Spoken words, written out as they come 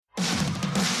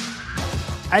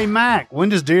Hey, Mac, when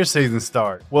does deer season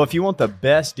start? Well, if you want the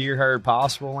best deer herd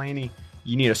possible, Laney,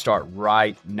 you need to start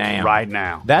right now. Right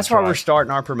now. That's why we're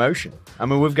starting our promotion. I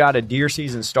mean, we've got a deer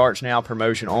season starts now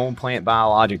promotion on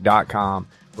plantbiologic.com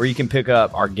where you can pick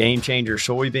up our Game Changer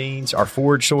soybeans, our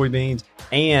forage soybeans,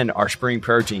 and our spring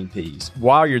protein peas.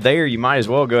 While you're there, you might as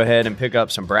well go ahead and pick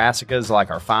up some brassicas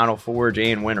like our Final Forage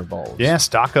and Winter Bowls. Yeah,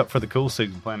 stock up for the cool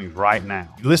season plantings right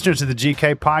now. Listeners to the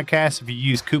GK podcast, if you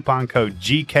use coupon code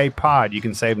GKPOD, you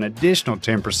can save an additional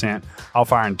 10%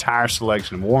 off our entire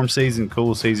selection of warm season,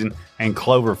 cool season, and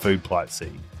clover food plot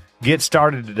seed. Get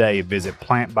started today. Visit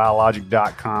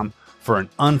plantbiologic.com for an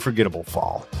unforgettable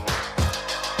fall.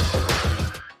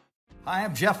 Hi,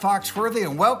 I'm Jeff Foxworthy,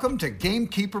 and welcome to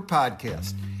Gamekeeper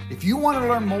Podcast. If you want to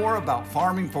learn more about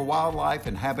farming for wildlife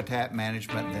and habitat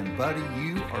management, then, buddy,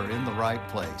 you are in the right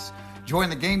place. Join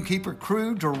the Gamekeeper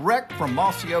crew direct from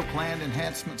Mossy Oak Land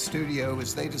Enhancement Studio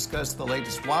as they discuss the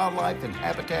latest wildlife and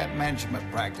habitat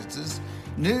management practices,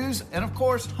 news, and, of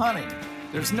course, hunting.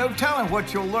 There's no telling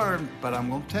what you'll learn, but I'm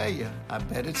going to tell you, I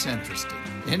bet it's interesting.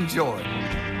 Enjoy.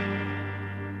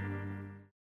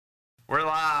 We're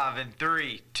live in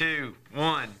 3, 2,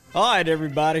 1. All right,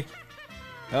 everybody.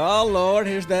 Oh, Lord,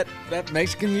 here's that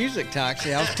Mexican music,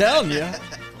 Toxie. I was telling you,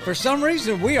 for some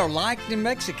reason, we are liked in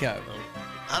Mexico.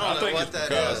 I don't know what that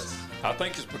is. I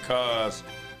think it's because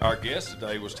our guest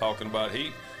today was talking about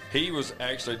he was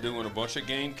actually doing a bunch of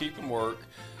gamekeeping work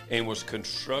and was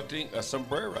constructing a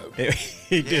sombrero.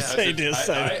 He did say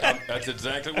that. That's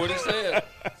exactly what he said.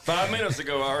 5 minutes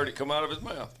ago, I heard it come out of his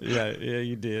mouth. Yeah,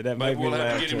 you did. That Maybe made me we'll have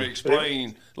laugh to get him too. to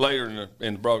explain later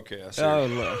in the broadcast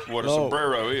what a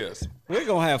sombrero is. We're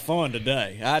going to have fun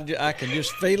today. I can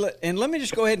just feel it. And let me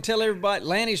just go ahead and tell everybody,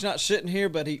 Lanny's not sitting here,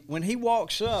 but when he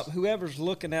walks up, whoever's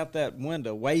looking out that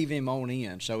window, wave him on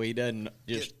in so he doesn't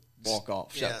just walk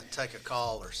off. Yeah, take a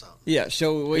call or something. Yeah,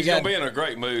 so He's going to be in a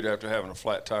great mood after having a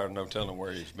flat tire and no telling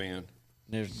where he's been.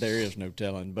 There is no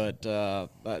telling. But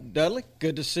Dudley,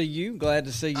 good to see you. Glad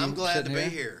to see you. I'm glad to sitting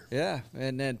be here. Yeah,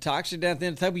 and then Toxie down at the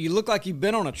end of the table. You look like you've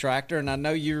been on a tractor, and I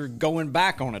know you're going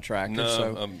back on a tractor.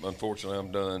 No, unfortunately,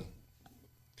 I'm done.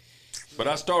 But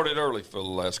I started early for the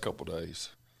last couple of days.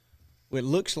 Well, it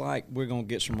looks like we're going to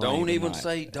get some rain Don't even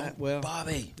tonight. say,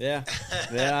 Bobby. Yeah,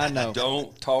 I know.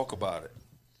 Don't talk about it.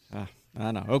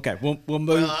 I know. Okay, we'll move.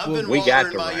 Well, I've been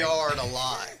watering my yard a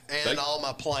lot and all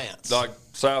my plants. Like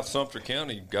South Sumter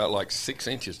County got like 6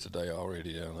 inches today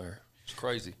already down there. It's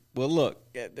crazy. Well, look,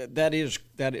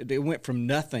 it went from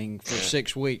nothing for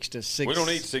 6 weeks to 6 We don't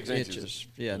need 6 inches.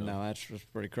 Yeah, no, that's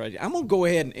pretty crazy. I'm going to go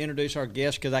ahead and introduce our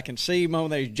guest because I can see him over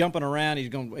there. He's jumping around. He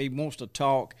wants to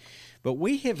talk. But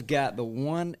we have got the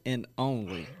one and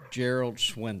only Gerald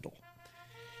Swindle.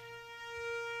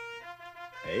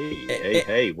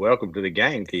 Hey, welcome to the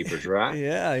Gamekeepers, right?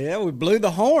 Yeah, we blew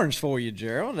the horns for you,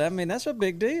 Gerald. I mean, that's a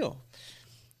big deal.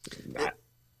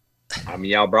 I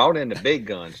mean, y'all brought in the big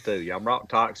guns, too. Y'all brought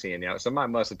Toxie in.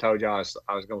 Somebody must have told y'all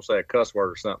I was going to say a cuss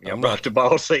word or something. Y'all brought the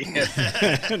boss in.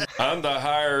 I'm the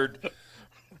hired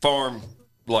farm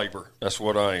labor. That's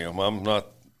what I am. I'm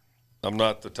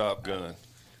not the top gun.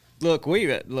 Look, we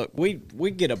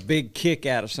get a big kick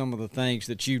out of some of the things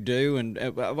that you do, and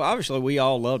obviously we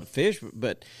all love to fish,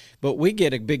 but we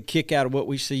get a big kick out of what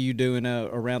we see you doing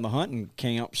around the hunting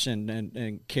camps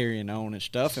and carrying on and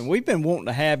stuff. And we've been wanting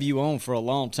to have you on for a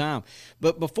long time.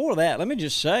 But before that, let me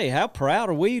just say, how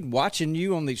proud are we watching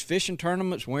you on these fishing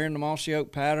tournaments, wearing the Mossy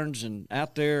Oak patterns, and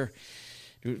out there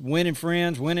winning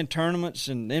friends, winning tournaments,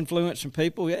 and influencing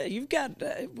people. Yeah, you've got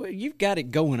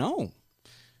it going on.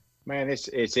 Man,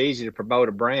 it's easy to promote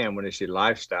a brand when it's your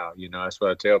lifestyle. That's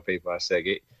what I tell people. I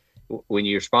say, when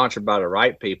you're sponsored by the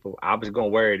right people, I was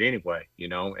going to wear it anyway,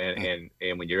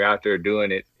 and when you're out there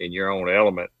doing it in your own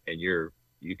element and you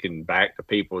can back the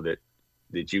people that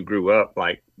you grew up,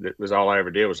 like, that was all I ever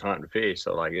did was hunt and fish.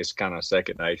 So like, it's kind of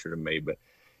second nature to me, but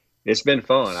it's been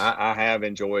fun. I have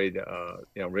enjoyed,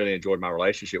 really enjoyed my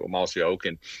relationship with Mossy Oak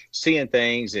and seeing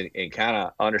things and kind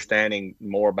of understanding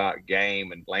more about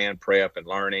game and land prep and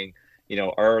learning.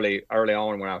 Early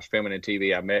on when I was filming in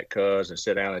TV, I met Cuz and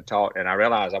sit down and talk, and I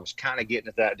realized I was kind of getting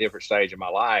at that different stage of my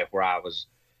life where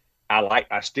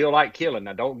I still like killing.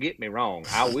 Now, don't get me wrong.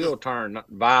 I will turn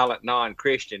violent,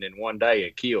 non-Christian in one day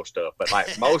and kill stuff. But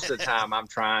like most of the time, I'm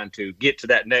trying to get to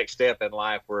that next step in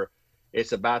life where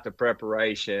it's about the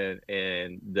preparation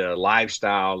and the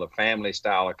lifestyle, the family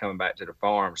style of coming back to the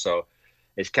farm. So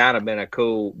it's kind of been a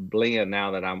cool blend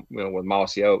now that I'm with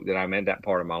Mossy Oak, that I'm in that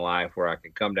part of my life where I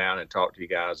can come down and talk to you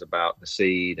guys about the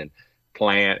seed and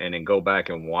plant and then go back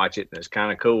and watch it. And it's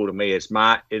kind of cool to me.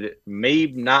 Me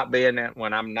not being that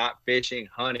when I'm not fishing,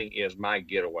 hunting is my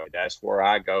getaway. That's where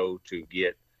I go to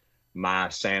get my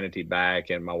sanity back.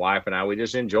 And my wife and I, we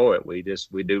just enjoy it. We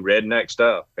do redneck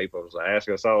stuff. People ask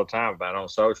us all the time about on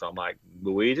social. I'm like,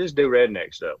 we just do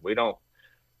redneck stuff.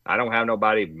 I don't have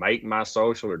nobody make my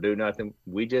social or do nothing.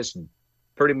 We just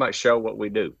pretty much show what we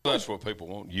do. That's what people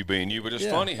want, you being you. But it's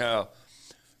funny how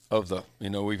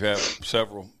we've had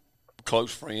several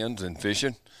close friends in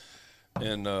fishing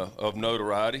and of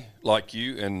notoriety like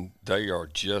you, and they are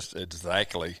just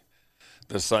exactly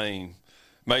the same.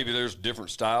 Maybe there's different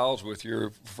styles with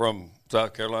you're from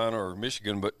South Carolina or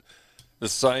Michigan, but the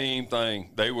same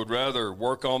thing. They would rather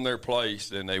work on their place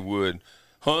than they would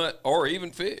hunt or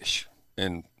even fish.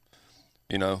 And,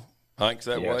 Hank's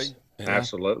that way.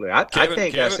 Absolutely. I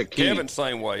think that's the key. Kevin's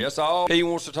same way. That's all he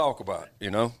wants to talk about,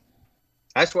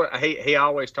 That's what he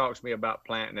always talks to me about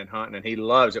planting and hunting, and he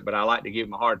loves it. But I like to give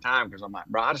him a hard time because I'm like,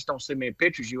 bro, I just don't see many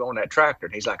pictures of you on that tractor.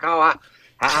 And he's like, oh,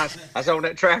 I was on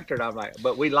that tractor. And I'm like,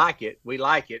 but we like it. We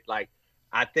like it. Like,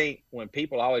 I think when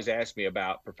people always ask me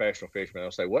about professional fishermen,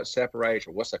 they'll say, what separates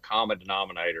or what's the common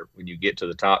denominator when you get to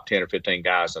the top 10 or 15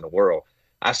 guys in the world?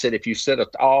 I said, if you sit us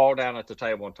all down at the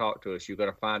table and talk to us, you're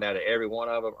going to find out that every one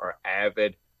of them are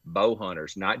avid bow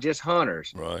hunters, not just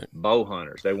hunters, right? Bow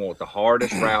hunters. They want the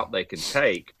hardest route they can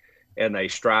take, and they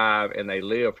strive and they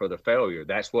live for the failure.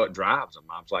 That's what drives them.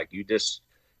 I was like, you just,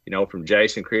 from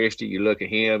Jason Christie, you look at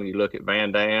him, you look at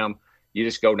Van Dam, you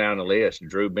just go down the list.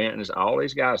 Drew Benton, all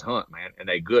these guys hunt, man, and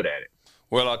they good at it.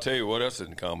 Well, I'll tell you what else is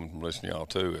in common from listening to y'all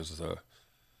too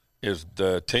is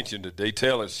the attention to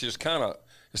detail. It's just kind of,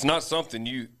 it's not something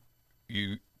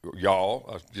y'all,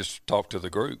 I just talked to the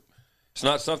group. It's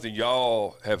not something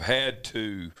y'all have had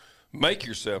to make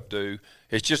yourself do.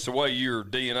 It's just the way your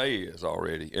DNA is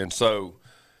already. And so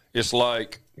it's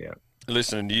like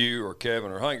listening to you or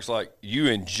Kevin or Hank, it's like you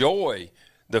enjoy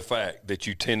the fact that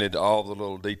you tended to all the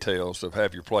little details of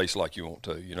have your place like you want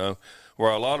to,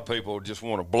 where a lot of people just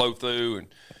want to blow through and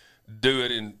do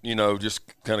it and, just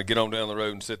kind of get on down the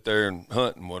road and sit there and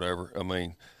hunt and whatever. I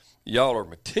mean, y'all are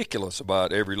meticulous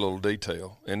about every little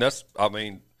detail. And that's,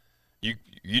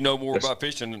 you know more about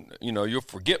fishing, you'll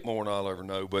forget more than I'll ever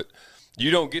know, but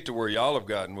you don't get to where y'all have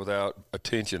gotten without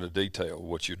attention to detail,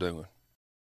 what you're doing.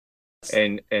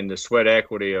 And the sweat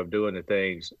equity of doing the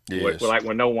things, like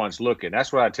when no one's looking.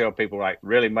 That's what I tell people, like,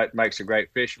 really makes a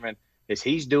great fisherman is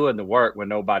he's doing the work when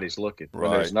nobody's looking. Right.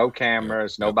 When there's no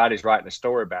cameras, nobody's writing a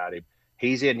story about him.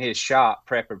 He's in his shop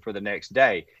prepping for the next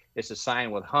day. It's the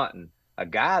same with hunting. A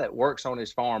guy that works on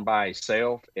his farm by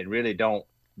himself and really don't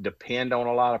depend on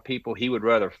a lot of people, he would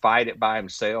rather fight it by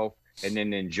himself and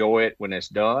then enjoy it when it's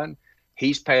done.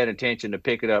 He's paying attention to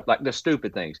pick it up, like the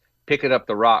stupid things, picking up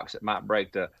the rocks that might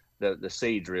break the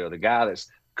seed drill. The guy that's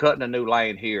cutting a new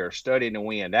lane here, studying the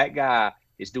wind, that guy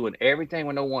is doing everything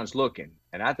when no one's looking.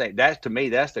 And I think that's, to me,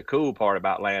 that's the cool part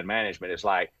about land management. It's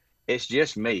like, it's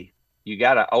just me. You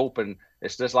got to open.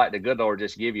 It's just like the good Lord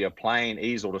just give you a plain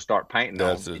easel to start painting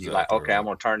on. Exactly, you're like, okay, right. I'm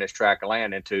going to turn this tract of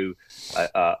land into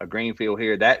a green field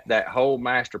here. That whole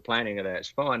master planning of that's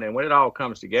fun. And when it all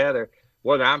comes together,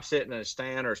 whether I'm sitting in a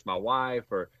stand or it's my wife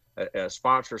or a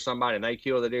sponsor or somebody and they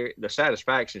kill the deer, the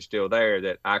satisfaction's still there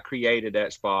that I created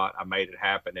that spot, I made it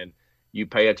happen. And you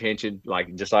pay attention,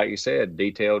 just like you said,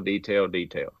 detail, detail,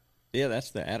 detail. Yeah,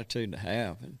 that's the attitude to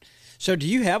have. So do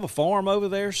you have a farm over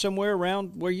there somewhere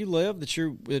around where you live that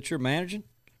you're managing?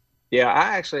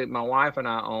 Yeah, my wife and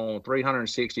I own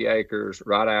 360 acres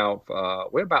right out.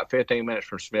 We're about 15 minutes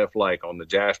from Smith Lake on the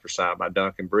Jasper side by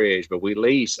Duncan Bridge, but we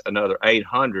lease another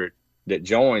 800 that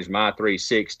joins my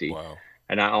 360. Wow.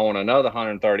 And I own another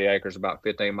 130 acres about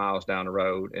 15 miles down the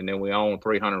road. And then we own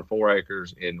 304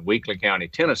 acres in Weakley County,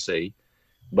 Tennessee.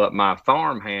 But my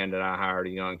farmhand that I hired, a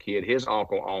young kid, his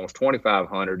uncle owns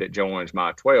 2,500 that joins my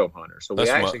 1,200. So we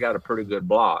actually got a pretty good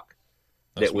block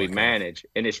that we manage.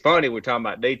 And it's funny we're talking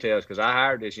about details because I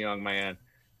hired this young man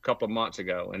a couple of months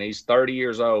ago, and he's 30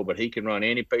 years old, but he can run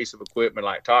any piece of equipment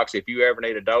like Toxie. If you ever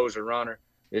need a dozer runner,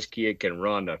 this kid can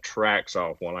run the tracks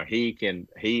off one. Like he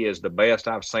is the best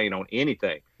I've seen on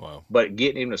anything. Wow. But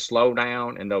getting him to slow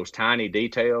down and those tiny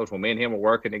details, when me and him are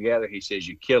working together, he says,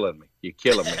 you're killing me. You're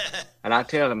killing me. And I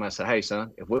tell him, I said, hey,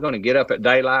 son, if we're going to get up at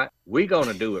daylight, we're going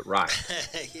to do it right.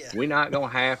 Yeah. We're not going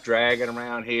to half drag it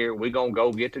around here. We're going to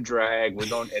go get the drag.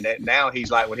 Now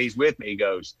he's like, when he's with me, he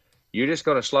goes, you're just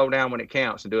going to slow down when it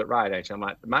counts and do it right, ain't you? I'm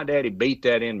like, my daddy beat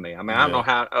that in me. I mean, I don't know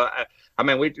how I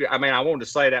wanted to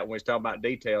say that when we was talking about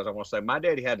details. I want to say my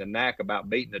daddy had the knack about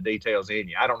beating the details in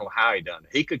you. I don't know how he done it.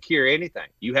 He could cure anything.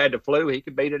 You had the flu, he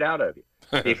could beat it out of you.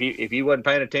 If you wasn't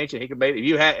paying attention, he could beat it.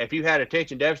 If you had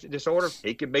attention deficit disorder,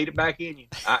 he could beat it back in you.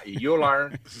 You'll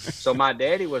learn. So my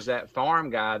daddy was that farm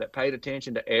guy that paid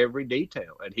attention to every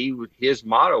detail, and his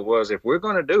motto was, if we're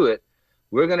going to do it,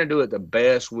 We're going to do it the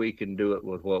best we can do it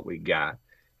with what we got.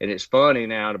 And it's funny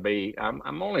now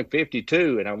I'm only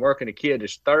 52 and I'm working a kid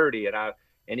that's 30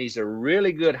 and he's a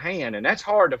really good hand. And that's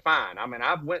hard to find. I mean,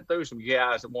 I've went through some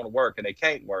guys that want to work and they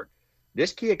can't work.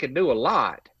 This kid can do a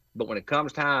lot, but when it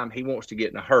comes time, he wants to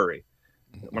get in a hurry.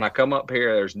 When I come up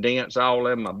here, there's dents all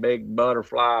in my big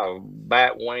butterfly,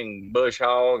 bat wing bush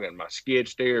hog, and my skid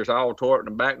steers all tore in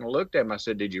the back. And I looked at him. I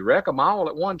said, "Did you wreck them all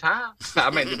at one time? I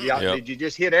mean, did you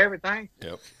just hit everything?"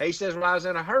 Yep. He says, "Well, I was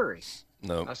in a hurry."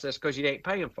 No. I says, "Because you ain't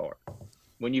paying for it.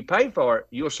 When you pay for it,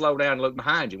 you'll slow down and look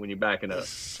behind you when you're backing up."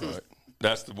 Right.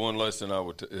 That's the one lesson I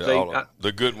would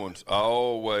the good ones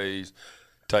always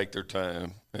take their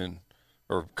time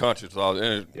or conscious thought.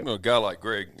 And a guy like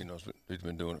Greg, he's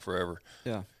been doing it forever.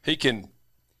 Yeah, he can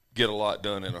get a lot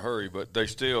done in a hurry, but they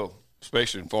still,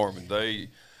 especially in farming, they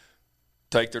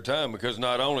take their time because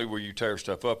not only will you tear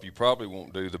stuff up, you probably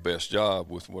won't do the best job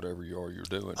with whatever you're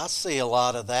doing. I see a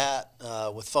lot of that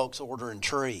with folks ordering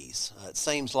trees. It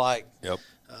seems like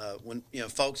when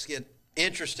folks get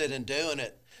interested in doing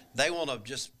it, they want to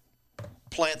just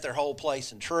plant their whole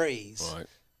place in trees. Right.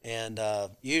 And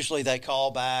usually they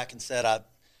call back and said, I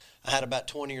had about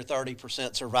 20 or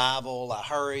 30% survival. I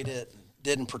hurried it,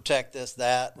 didn't protect this,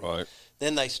 that. Right.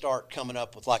 Then they start coming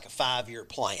up with like a 5-year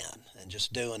plan and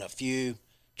just doing a few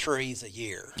trees a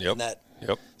year. Yep. And that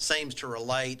seems to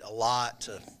relate a lot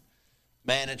to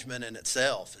management in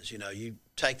itself, is, you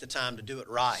take the time to do it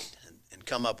right and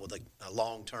come up with a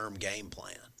long-term game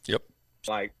plan. Yep.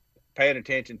 Like, paying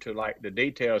attention to like the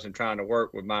details and trying to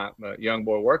work with my young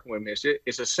boy working with me.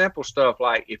 It's a simple stuff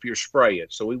like if you're spraying.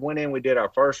 So we went in, we did our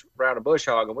first round of bush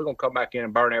hog, and we're going to come back in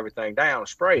and burn everything down and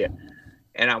spray it.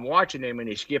 And I'm watching him and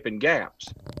he's skipping gaps.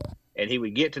 And he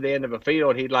would get to the end of a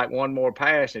field, he'd like one more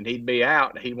pass and he'd be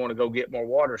out and he'd want to go get more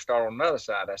water and start on another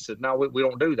side. I said, no, we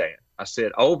don't do that. I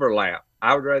said, overlap.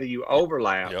 I would rather you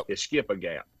overlap than skip a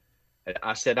gap. And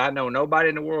I said, I know nobody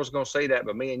in the world is going to say that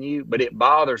but me and you, but it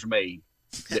bothers me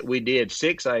that we did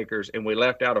 6 acres and we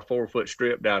left out a 4-foot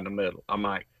strip down the middle.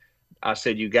 I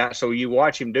said, so you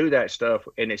watch him do that stuff.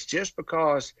 And it's just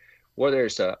because whether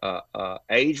it's a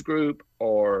age group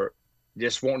or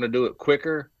just wanting to do it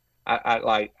quicker,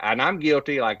 and I'm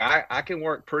guilty. Like I can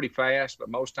work pretty fast, but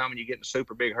most time when you get in a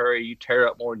super big hurry, you tear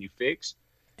up more than you fix.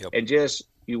 Yep. And just,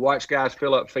 you watch guys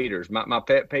fill up feeders. My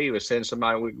pet peeve is send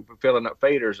somebody filling up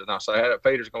feeders. And I say, hey, that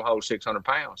feeder's going to hold 600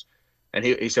 pounds. And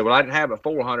he said, well, I didn't have it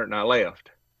 400 and I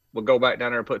left. We'll go back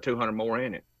down there and put 200 more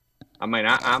in it. I mean,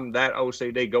 I'm that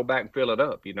OCD. Go back and fill it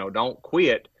up. Don't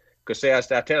quit. Because see, I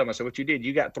tell him, I said, what you did,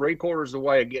 you got 3/4 of the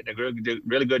way of getting a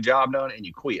really good job done and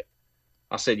you quit.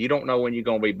 I said, you don't know when you're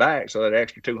going to be back. So that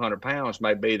extra 200 pounds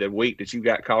may be the week that you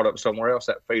got caught up somewhere else,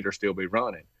 that feeder still be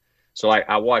running. So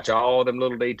I watch all them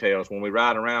little details. When we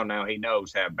ride around now, he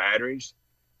knows have batteries.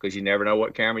 Because you never know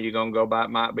what camera you're going to go by, it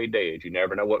might be dead. You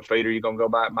never know what feeder you're going to go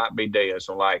by, it might be dead.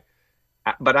 So,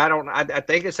 but I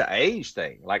think it's an age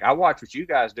thing. Like, I watch what you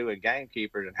guys do in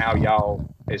Gamekeepers and how y'all,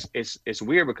 it's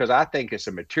weird because I think it's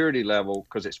a maturity level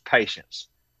because it's patience.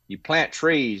 You plant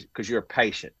trees because you're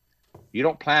patient. You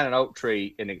don't plant an oak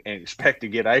tree and expect to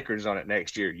get acres on it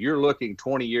next year. You're looking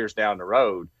 20 years down the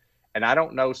road. And I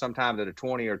don't know sometimes that a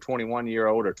 20 or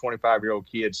 21-year-old or 25-year-old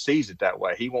kid sees it that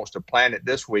way. He wants to plant it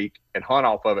this week and hunt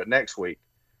off of it next week.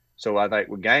 So I think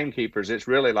with Gamekeepers, it's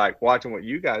really like watching what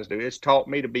you guys do. It's taught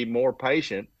me to be more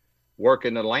patient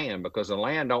working the land because the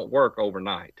land don't work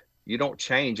overnight. You don't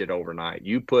change it overnight.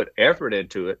 You put effort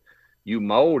into it. You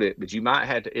mold it, but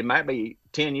it might be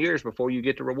 10 years before you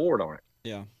get the reward on it.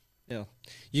 Yeah. Yeah,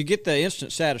 you get the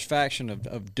instant satisfaction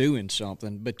of doing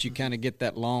something, but you kind of get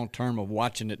that long term of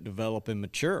watching it develop and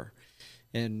mature,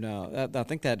 and I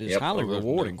think that is highly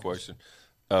rewarding. No question,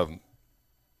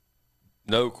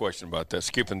 no question about that.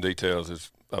 Skipping details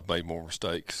is I've made more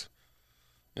mistakes,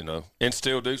 and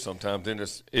still do sometimes. Then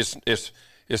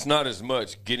it's not as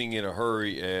much getting in a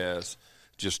hurry as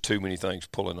just too many things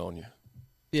pulling on you.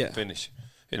 Yeah, finish,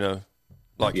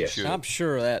 Like you should. I'm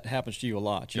sure that happens to you a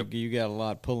lot. You got a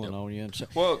lot pulling on you. And so.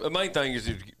 Well, the main thing is,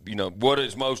 what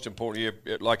is most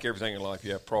important. Like everything in life,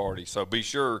 you have priorities. So be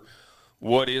sure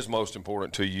what is most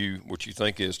important to you, what you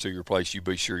think is to your place. You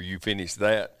be sure you finish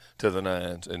that to the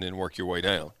nines, and then work your way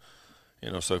down.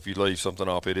 So if you leave something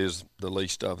off, it is the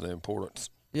least of the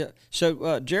importance. Yeah.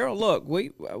 So, Gerald, look, we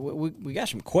got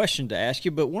some questions to ask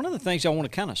you, but one of the things I want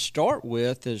to kind of start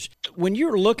with is when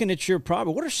you're looking at your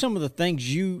property, what are some of the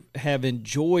things you have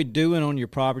enjoyed doing on your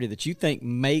property that you think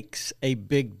makes a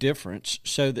big difference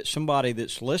so that somebody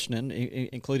that's listening,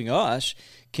 including us,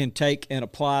 can take and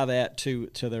apply that to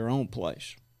their own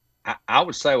place? I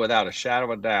would say without a shadow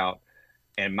of a doubt,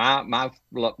 And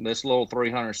this little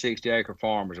 360-acre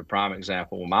farm is a prime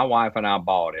example. When my wife and I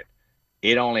bought it,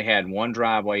 it only had one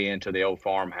driveway into the old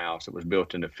farmhouse that was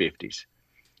built in the 50s.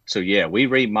 So, yeah, we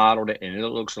remodeled it, and it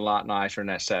looks a lot nicer, and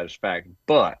that's satisfactory.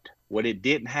 But what it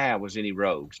didn't have was any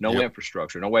roads, no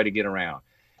infrastructure, no way to get around.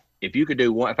 If you could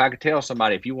do one, if I could tell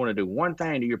somebody, if you want to do one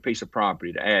thing to your piece of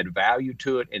property to add value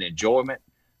to it and enjoyment,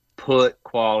 put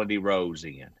quality roads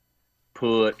in.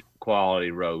 Put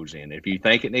quality roads in. If you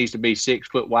think it needs to be 6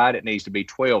 foot wide, it needs to be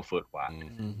 12 foot wide.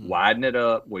 Mm-hmm. Widen it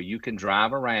up where you can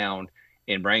drive around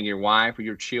and bring your wife or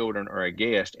your children or a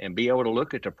guest and be able to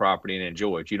look at the property and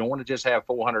enjoy it. You don't want to just have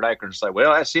 400 acres and say,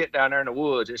 well, that's it down there in the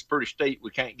woods. It's pretty steep. We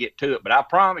can't get to it. But I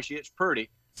promise you it's pretty.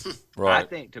 Right. I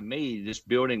think to me, just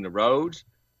building the roads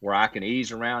where I can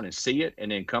ease around and see it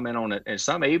and then come in on it. And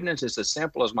some evenings it's as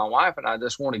simple as my wife and I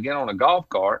just want to get on a golf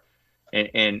cart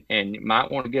and you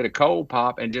might want to get a cold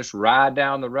pop and just ride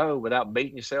down the road without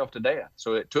beating yourself to death.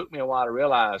 So it took me a while to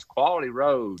realize quality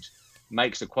roads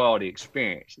makes a quality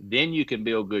experience. Then you can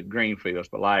build good green fields.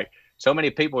 But like so many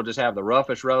people just have the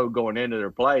roughest road going into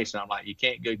their place. And I'm like, you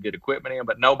can't get good equipment in,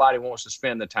 but nobody wants to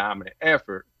spend the time and the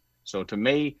effort. So to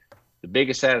me, the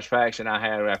biggest satisfaction I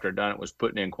had after I done it was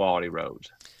putting in quality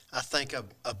roads. I think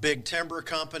a big timber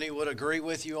company would agree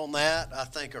with you on that. I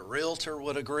think a realtor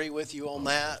would agree with you on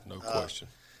that. No question.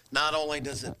 Not only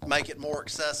does it make it more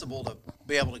accessible to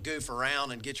be able to goof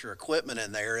around and get your equipment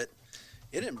in there,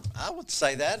 I would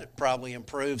say that it probably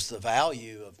improves the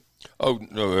value of. Oh,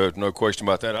 no question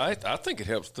about that. I think it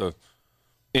helps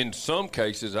in some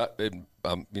cases, I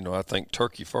think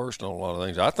turkey first on a lot of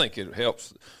things. I think it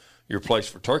helps your place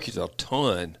for turkeys a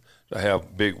ton to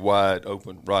have big, wide,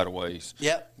 open right-of-ways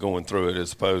going through it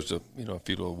as opposed to, a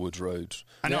few little woods roads.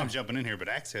 I know I'm jumping in here, but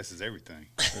access is everything.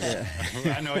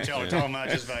 I know what y'all are talking about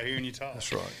just by hearing you talk.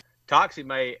 That's right. Toxie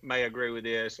may agree with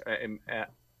this.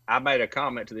 I made a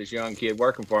comment to this young kid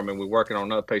working for me, and we're working on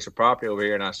another piece of property over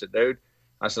here, and I said, dude,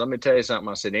 let me tell you something.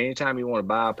 I said, anytime you want to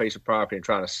buy a piece of property and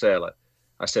try to sell it,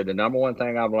 I said, the number one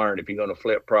thing I've learned if you're going to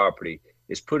flip property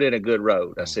is put in a good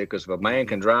road. I said, because if a man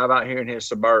can drive out here in his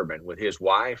Suburban with his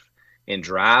wife and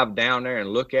drive down there and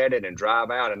look at it and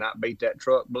drive out and not beat that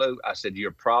truck blue, I said,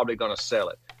 you're probably going to sell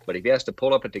it. But if he has to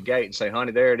pull up at the gate and say,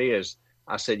 honey, there it is,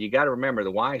 I said, you got to remember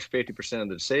the wife's 50% of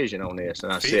the decision on this.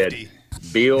 And I 50.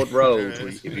 Said, build roads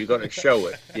if you're going to show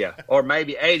it. Yeah. Or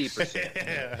maybe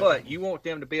 80%. But you want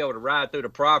them to be able to ride through the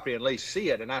property and at least see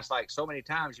it. And that's like so many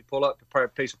times you pull up to a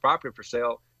piece of property for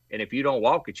sale, and if you don't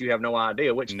walk it, you have no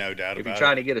idea. Which, no doubt if about you're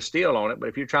trying to get a steal on it, but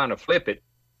if you're trying to flip it,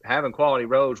 having quality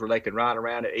roads where they can ride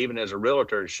around it, even as a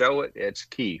realtor to show it, it's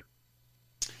key.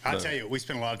 I tell you, we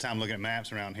spend a lot of time looking at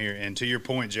maps around here, and to your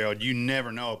point, Gerald, you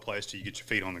never know a place till you get your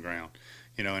feet on the ground,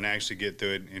 and actually get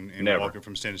through it and walking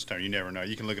from center to center. You never know.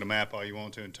 You can look at a map all you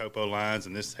want to and topo lines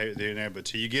and this, there, and there, but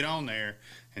till you get on there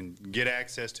and get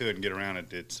access to it and get around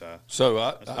it, it's so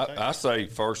I say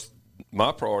first,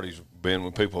 my priority's been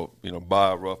when people,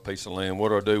 buy a rough piece of land, what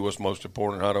do I do? What's most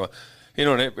important? How do I, and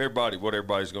what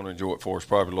everybody's going to enjoy it for is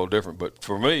probably a little different. But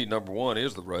for me, number one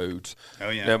is the roads. Oh,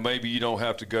 yeah. Now, maybe you don't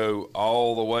have to go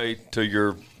all the way to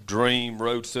your dream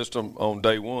road system on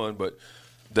day one, but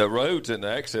the roads and the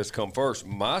access come first.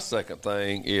 My second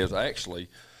thing is actually,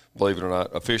 believe it or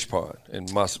not, a fish pond.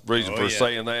 And my reason for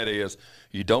saying that is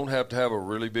you don't have to have a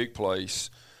really big place.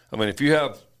 I mean, if you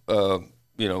have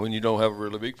when you don't have a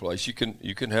really big place, you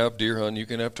can have deer hunting, you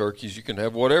can have turkeys, you can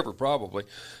have whatever probably,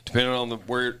 depending on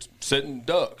where it's sitting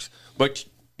ducks. But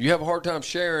you have a hard time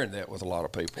sharing that with a lot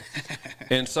of people,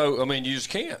 and so you just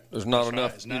can't. There's not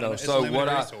enough,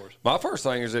 my first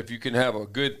thing is if you can have a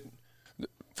good.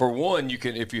 For one,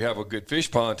 if you have a good fish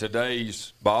pond,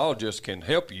 today's biologists can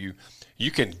help you.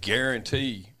 You can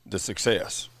guarantee the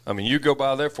success. I mean, you go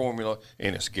by their formula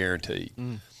and it's guaranteed.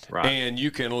 Right. And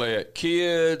you can let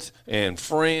kids and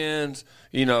friends,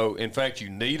 in fact, you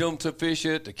need them to fish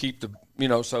it to keep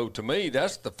so to me,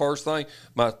 that's the first thing.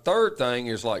 My third thing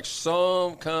is like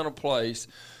some kind of place,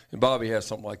 and Bobby has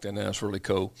something like that now, it's really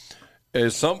cool,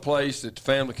 is some place that the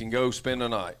family can go spend the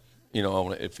night.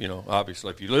 On it. If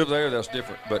obviously, if you live there, that's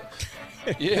different. But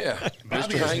yeah,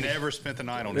 Bobby has never spent the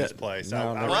night on this place.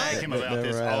 I rag him about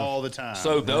this all the time.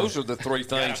 So those are the three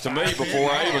things to me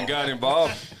before I even got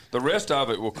involved. The rest of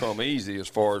it will come easy as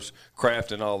far as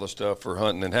crafting all the stuff for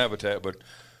hunting and habitat. But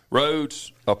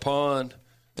roads, a pond,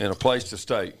 and a place to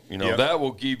stay. That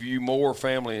will give you more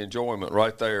family enjoyment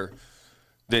right there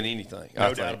than anything.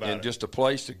 No doubt about it. And just a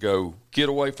place to go get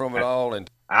away from it all. And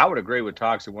I would agree with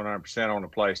Toxie 100% on a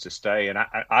place to stay, and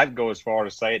I'd go as far to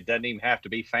say it doesn't even have to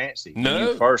be fancy. No. When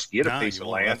you first get a piece of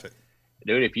land,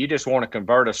 dude, if you just want to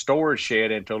convert a storage shed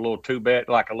into a little 2-bed,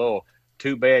 like a little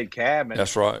 2-bed cabin.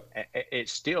 That's right.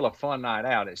 It's still a fun night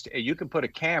out. You can put a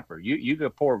camper. You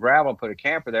could pour gravel and put a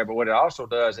camper there, but what it also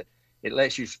does, it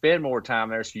lets you spend more time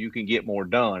there so you can get more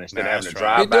done instead of having to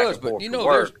drive back and forth to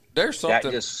work. There's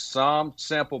something. That's just some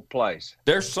simple place.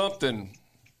 There's something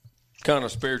kind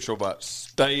of spiritual about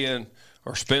staying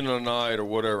or spending a night or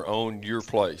whatever on your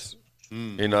place.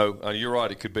 You know, you're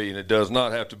right. It could be, and it does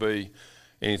not have to be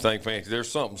anything fancy. There's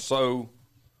something so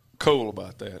cool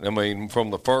about that. I mean, from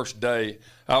the first day,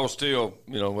 I was still,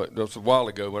 you know, that was a while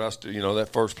ago, but I still, you know,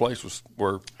 that first place was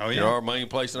where you know, our main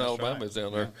place in Alabama is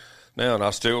down there now, and I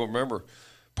still remember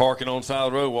parking on the side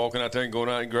of the road, walking out there and going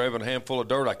out and grabbing a handful of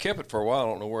dirt. I kept it for a while. I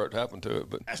don't know where it happened to it,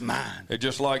 but that's mine. It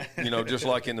just like, you know, just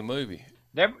like in the movie.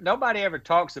 Nobody ever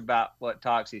talks about what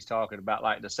Toxie's talking about,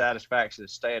 like the satisfaction of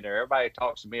staying there. Everybody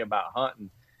talks to me about hunting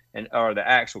or the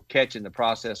actual catching, the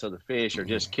process of the fish, or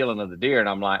just killing of the deer. And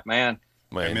I'm like, man,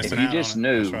 if you just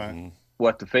knew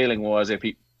what the feeling was, if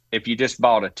you just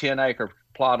bought a 10-acre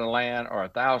plot of land or a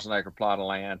 1,000-acre plot of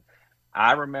land.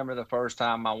 I remember the first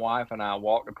time my wife and I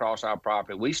walked across our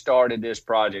property. We started this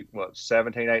project,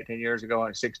 17, 18 years ago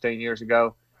and 16 years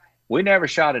ago. We never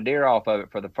shot a deer off of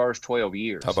it for the first 12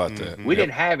 years. How about that? We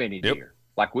didn't have any deer.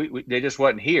 Like they just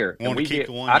wasn't here. And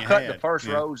I cut the first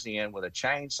rows in with a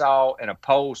chainsaw and a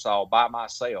pole saw by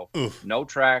myself. No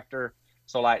tractor.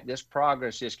 So like this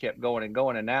progress just kept going and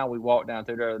going. And now we walked down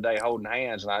through the other day holding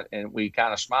hands, and we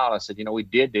kind of smiled. I said, you know, we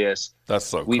did this. That's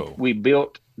so cool. We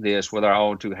built this with our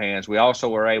own two hands. We also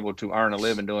were able to earn a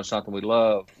living doing something we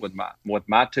love with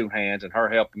my two hands, and her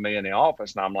helping me in the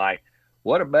office. And I'm like,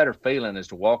 what a better feeling is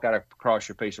to walk out across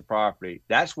your piece of property.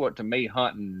 That's what, to me,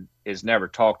 hunting is never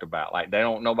talked about. Like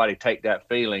nobody take that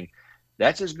feeling.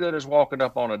 That's as good as walking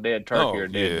up on a dead turkey or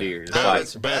a dead deer.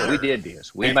 It's better. We did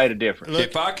this. We made a difference.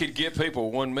 If I could give people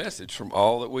one message from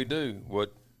all that we do,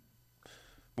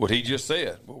 what he just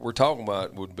said, what we're talking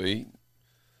about would be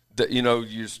that, you know,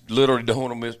 you just literally don't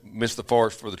want to miss the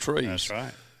forest for the trees. That's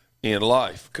right. In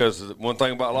life, because one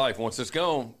thing about life, once it's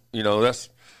gone, you know,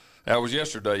 that was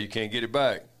yesterday. You can't get it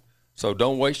back. So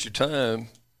don't waste your time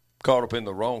caught up in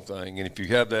the wrong thing. And if you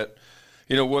have that,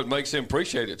 you know, what makes him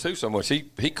appreciate it too so much, he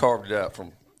carved it out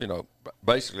from, you know,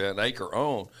 basically an acre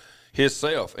on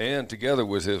himself and together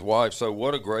with his wife. So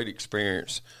what a great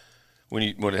experience. When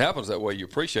it happens that way, you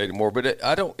appreciate it more. But it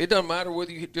doesn't matter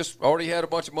whether you just already had a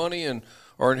bunch of money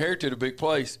or inherited a big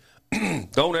place.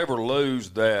 Don't ever lose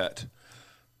that.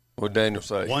 What Daniel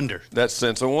say? Wonder. That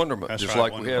sense of wonderment. That's just right,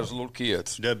 like wonderment. we have as little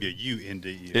kids.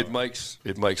 W-U-N-D. It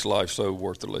makes life so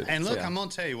worth the living. And look, I'm going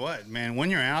to tell you what, man, when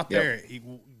you're out there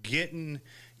getting,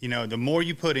 you know, the more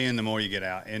you put in, the more you get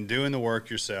out. And doing the work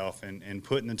yourself and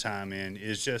putting the time in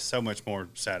is just so much more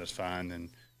satisfying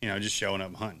than, you know, just showing up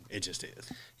and hunting. It just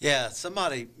is. Yeah,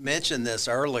 somebody mentioned this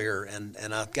earlier, and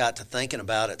I got to thinking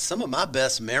about it. Some of my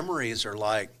best memories are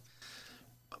like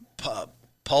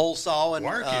pole sawing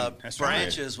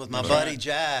branches with my buddy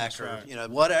Jack, or you know,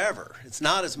 whatever. It's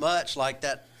not as much like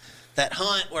that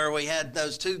hunt where we had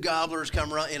those two gobblers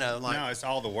come run. You know, like no, it's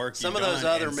all the work. Some of those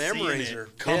other memories are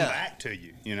come back to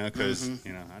you. You know, because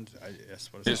you know,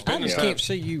 that's what it's all I just can't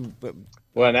see you.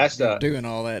 Well, that's doing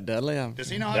all that, Dudley. Does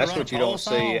he know how to that's run what a you pole don't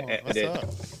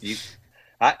saw? see.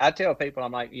 I tell people,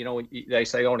 I'm like, you know, they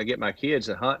say I want to get my kids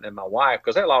to hunting and my wife,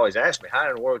 because they'll always ask me, how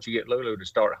in the world did you get Lulu to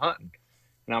start hunting?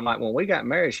 And I'm like, when we got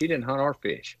married, she didn't hunt or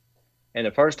fish. And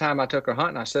the first time I took her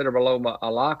hunting, I set her below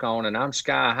a lock on, and I'm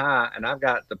sky high, and I've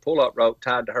got the pull-up rope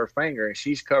tied to her finger, and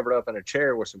she's covered up in a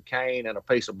chair with some cane and a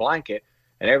piece of blanket.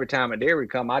 And every time a deer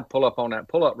would come, I'd pull up on that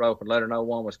pull-up rope and let her know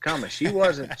one was coming. She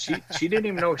wasn't. she didn't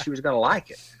even know if she was going to like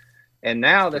it. And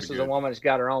now this is a woman that's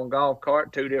got her own golf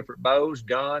cart, 2 different bows,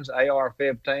 guns,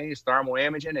 AR-15s, thermal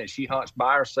imaging, and she hunts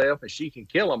by herself, and she can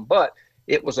kill them. But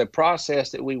it was a process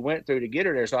that we went through to get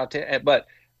her there. So I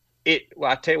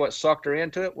tell you what sucked her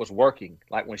into it was working.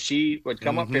 Like when she would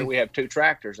come up here, we have 2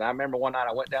 tractors. And I remember one night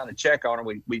I went down to check on her.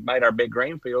 We made our big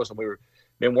green fields, and we were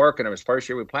been working them. It was first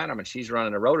year we planted them, and she's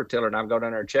running a rototiller, and I'm going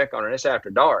down there and check on her. And it's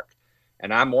after dark.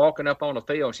 And I'm walking up on the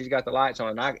field, and she's got the lights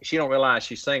on, and she don't realize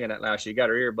she's singing that loud. She got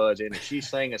her earbuds in, and she's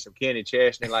singing some Kenny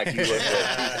Chesney like you would.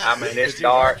 I mean, it's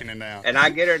dark. And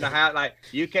I get her in the house, like,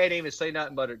 you can't even see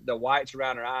nothing but the whites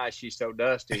around her eyes. She's so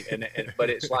dusty. But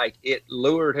it's like it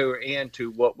lured her into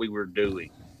what we were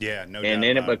doing. Yeah, no doubt. And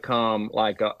then it become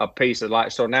like a piece of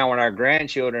life. So now when our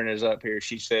grandchildren is up here,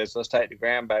 she says, let's take the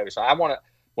grandbaby. So I want to,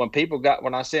 when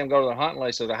I see them go to the hunting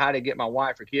list, so how to get my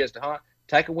wife or kids to hunt,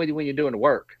 take them with you when you're doing the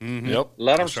work. Yep.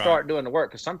 Let them start doing the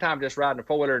work, because sometimes just riding a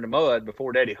 4-wheeler in the mud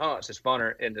before Daddy hunts is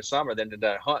funner in the summer than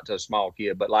to hunt to a small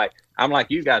kid. But like I'm like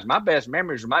you guys, my best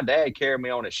memories of my dad carrying me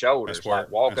on his shoulders,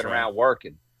 like walking around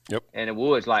working. Yep. in the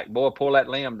woods, like, boy, pull that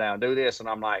limb down, do this. And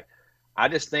I'm like, I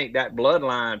just think that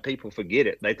bloodline, people forget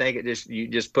it. They think you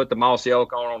just put the mossy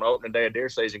oak on the opening day of deer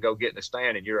season, go get in the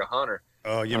stand, and you're a hunter.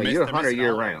 Oh, you're a hunter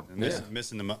year round.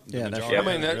 Missing the Yeah, that's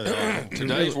majority. I mean,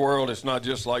 today's world, it's not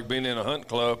just like being in a hunting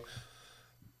club.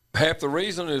 Half the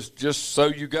reason is just so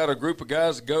you got a group of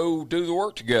guys to go do the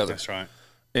work together. That's right.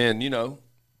 And,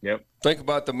 Yep. think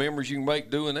about the memories you can make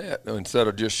doing that instead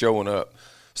of just showing up.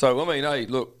 So, I mean, hey,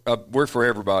 look, we're for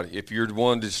everybody. If you're the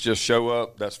one that's just show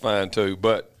up, that's fine too.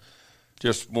 But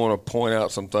just want to point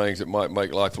out some things that might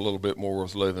make life a little bit more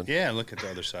worth living. Yeah, look at the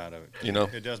other side of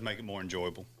it. It does make it more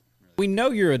enjoyable. We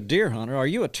know you're a deer hunter. Are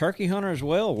you a turkey hunter as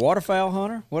well? A waterfowl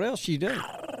hunter? What else you do?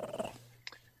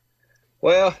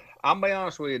 Well, I'll be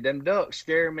honest with you. Them ducks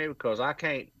scare me because I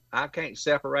can't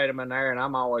separate them in there, and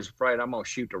I'm always afraid I'm going to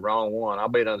shoot the wrong one. I'll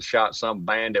be done shot some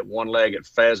bandit one-legged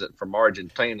pheasant from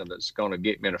Argentina that's going to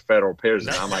get me in a federal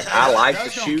prison. I'm like, I like to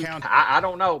shoot. I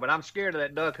don't know, but I'm scared of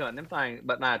that duck hunting, them things.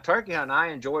 But now turkey hunting, I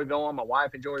enjoy going. My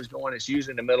wife enjoys going. It's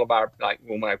usually in the middle of our, like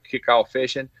when I kick off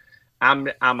fishing. I'm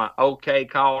an okay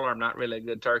caller. I'm not really a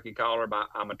good turkey caller, but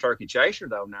I'm a turkey chaser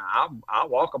though. Now I'll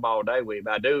walk them all day with him.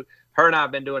 I do. Her and I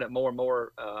have been doing it more and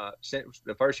more since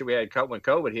the first year we had when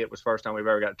COVID hit was the first time we've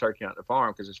ever got a turkey hunt at the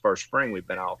farm because it's first spring we've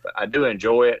been off. But I do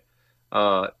enjoy it.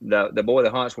 The boy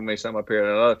that hunts with me, some up here,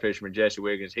 another fisherman, Jesse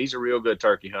Wiggins, he's a real good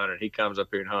turkey hunter. He comes up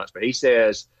here and hunts, but he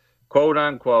says, quote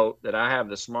unquote, that I have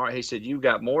the smart. He said, you've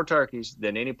got more turkeys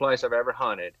than any place I've ever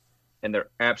hunted. And they're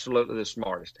absolutely the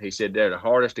smartest. He said they're the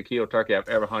hardest to kill turkey I've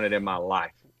ever hunted in my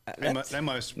life. They must come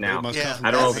from I don't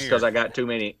down know if it's because here. I got too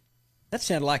many. That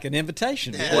sounded like an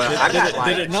invitation. Well,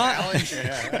 did it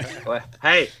not? Well,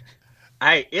 hey,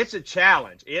 it's a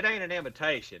challenge. It ain't an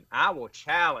invitation. I will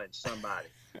challenge somebody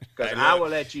because I will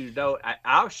let you know.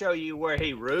 I'll show you where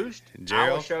he roosts. I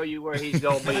will show you where he's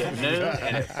going to be at noon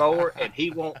and at 4, and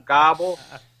he won't gobble.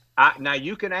 Now,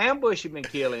 you can ambush him and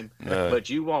kill him,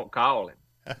 but you won't call him.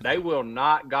 They will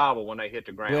not gobble when they hit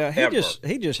the ground. Well,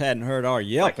 he just hadn't heard our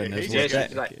yelping. He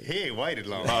ain't waited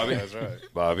long. Bobby. That's right.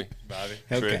 Bobby.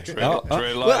 Okay. Tread Well,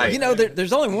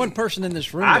 there's only one person in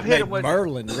this room that made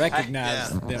Merlin recognize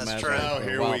them that's as true.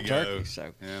 a wild turkey.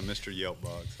 So. Yeah, Mr. Yelp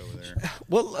Box over there.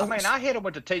 Well, I mean, I hit them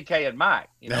with the TK and Mike,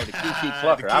 the Kiki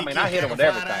Clucker. The I mean, I hit them with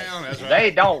everything. That's right.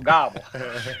 They don't gobble.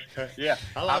 Yeah.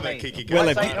 I love that Kiki.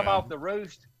 Once they come off the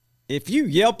roost. if you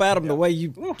yelp at them the way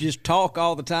you just talk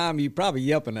all the time, you're probably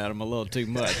yelping at them a little too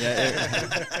much.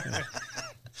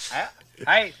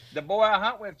 Hey, the boy I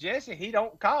hunt with, Jesse, he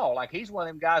don't call. Like, he's one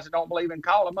of them guys that don't believe in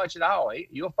calling much at all.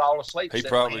 You'll fall asleep. He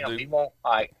probably do. He won't,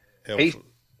 like,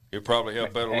 He'll probably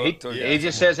have better luck, too. He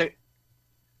just says it.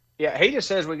 Yeah, he just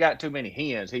says we got too many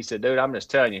hens. He said, dude, I'm just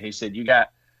telling you. He said, you got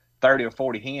 30 or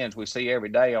 40 hens we see every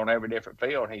day on every different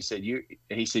field. And he said, you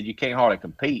can't hardly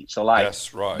compete. So, like,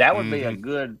 that's right. That would be a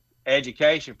good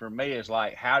education for me, is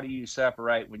like, how do you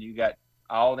separate when you got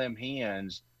all them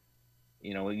hens?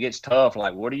 You know, it gets tough.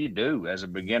 Like, what do you do as a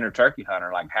beginner turkey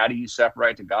hunter? Like, how do you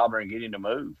separate the gobbler and get him to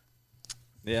move?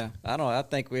 Yeah, I don't know. I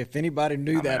think if anybody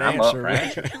knew I'm answer,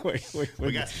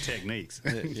 we got some techniques.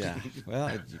 Yeah.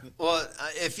 Well,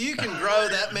 if you can grow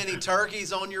that many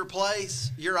turkeys on your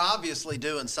place, you're obviously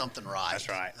doing something right. That's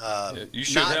right. You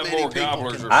should have more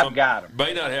gobblers. I've got them.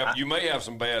 May not have. You may have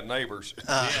some bad neighbors.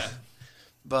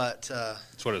 But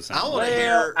that's what it sounds I like. want to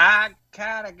hear. I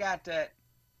kind of got that.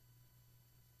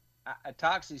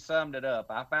 Toxie summed it up.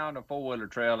 I found a 4-wheeler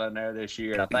trail in there this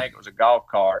year, and I think it was a golf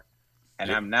cart.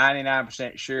 And I'm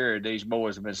 99% sure these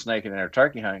boys have been snaking in their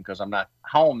turkey hunting because I'm not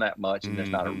home that much, and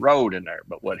there's not a road in there.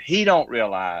 But what he don't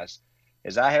realize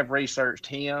is I have researched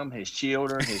him, his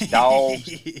children, his dogs.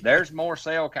 There's more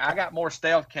I got more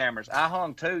stealth cameras. I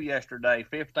hung 2 yesterday,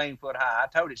 15 foot high. I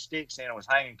told it sticks in and was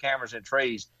hanging cameras in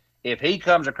trees. If he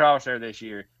comes across there this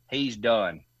year, he's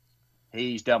done.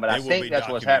 He's done. But I think that's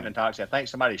what's happening, Toxie. I think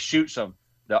somebody shoots them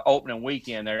the opening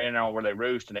weekend. They're in on where they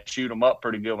roost, and they shoot them up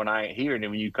pretty good when I ain't here. And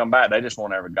then when you come back, they just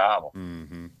won't ever gobble.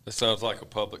 Mm-hmm. It sounds like a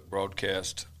public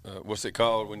broadcast. What's it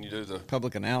called when you do the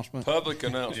public announcement? Public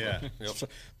announcement. Yeah. Yep.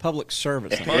 Public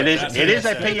service. It is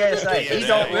a PSA. He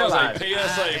don't realize it.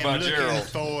 PSA by Gerald.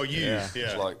 For you. Yeah.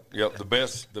 It's like, the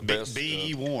best.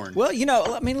 Be warned. Well,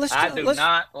 I mean, I do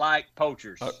not like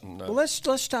poachers. No. Well, let's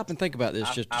stop and think about this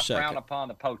just a second. I frown upon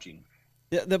the poaching.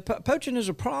 The poaching is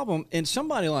a problem, and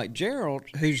somebody like Gerald,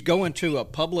 who's going to a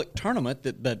public tournament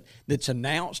that's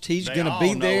announced he's going to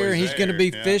be there, he's going to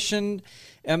be fishing.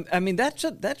 I mean, that's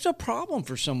a problem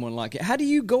for someone like it. How do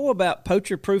you go about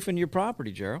poacher proofing your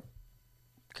property, Gerald?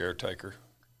 Caretaker.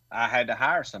 I had to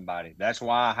hire somebody. That's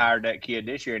why I hired that kid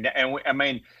this year.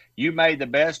 And you made the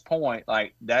best point.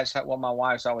 Like, that's what my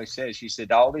wife's always said. She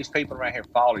said, all these people around here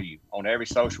follow you on every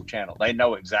social channel. They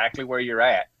know exactly where you're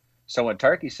at. So in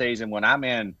turkey season, when I'm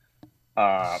in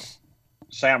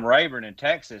Sam Rayburn in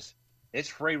Texas, it's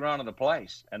free run of the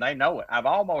place, and they know it. I've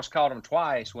almost caught them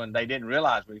twice when they didn't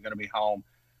realize we were going to be home.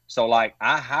 So, like,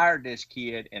 I hired this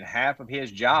kid, and half of his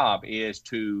job is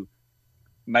to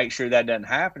make sure that doesn't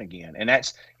happen again. And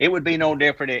it would be no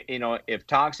different, if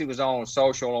Toxie was on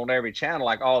social on every channel,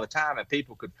 like, all the time, and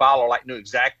people could follow, like, knew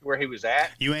exactly where he was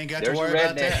at. You ain't got to worry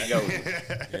about that.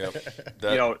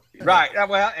 Right.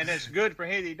 Well, and it's good for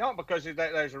him that you don't, because if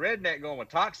there's a redneck going with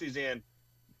Toxie's in.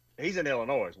 He's in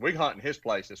Illinois. We're hunting his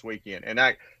place this weekend, and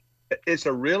it's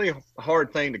a really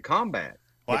hard thing to combat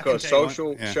because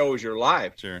social shows your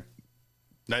life. Sure,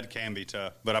 that can be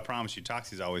tough, but I promise you,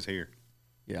 Toxie's always here.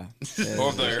 Yeah,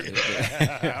 or there,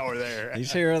 or there.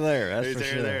 He's here or there. That's He's for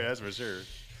here sure. Or there. That's for sure.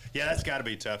 Yeah, that's got to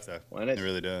be tough though. Well, it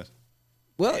really does.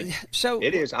 Well, so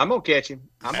it is. I'm gonna catch him.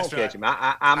 I'm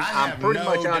pretty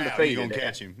much undefeated. You're gonna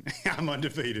catch him. I'm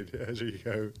undefeated. There you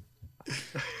go.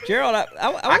 Gerald,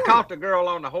 I caught the girl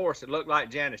on the horse that looked like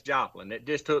Janis Joplin. It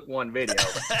just took one video.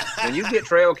 When you get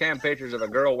trail cam pictures of a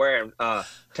girl wearing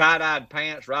tie-dyed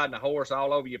pants, riding a horse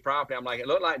all over your property, I'm like, it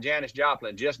looked like Janis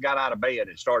Joplin just got out of bed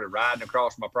and started riding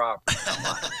across my property.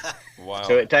 Wow.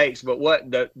 So it takes, but what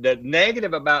the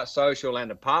negative about social and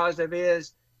the positive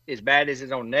is, as bad as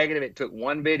it's on negative, it took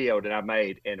one video that I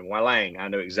made, and Walang, I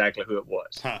knew exactly who it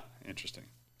was. Huh, interesting.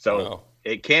 So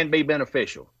it can be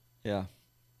beneficial. Yeah.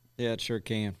 Yeah, it sure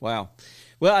can. Wow.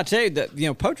 Well, I tell you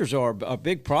that poachers are a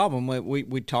big problem.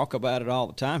 We talk about it all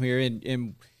the time here,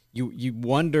 and you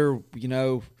wonder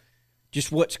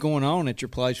just what's going on at your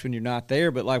place when you're not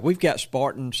there. But like we've got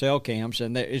Spartan cell cams,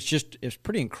 and it's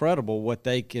pretty incredible what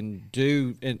they can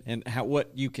do and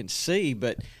what you can see.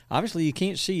 But obviously you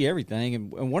can't see everything.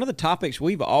 And one of the topics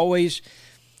we've always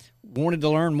wanted to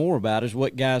learn more about is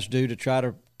what guys do to try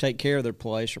to take care of their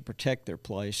place or protect their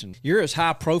place. And you're as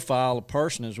high profile a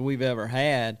person as we've ever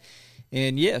had.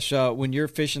 And yes, when you're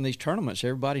fishing these tournaments,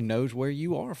 everybody knows where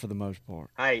you are for the most part.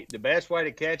 Hey, the best way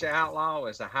to catch an outlaw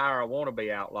is to hire a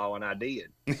wannabe outlaw, and I did.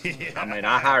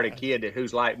 I hired a kid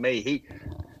who's like me.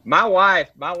 My wife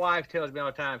tells me all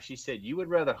the time, she said, you would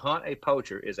rather hunt a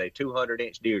poacher as a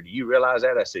 200-inch deer. Do you realize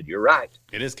that? I said, you're right.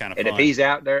 It is kind of fun. And if he's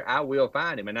out there, I will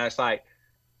find him. And that's like,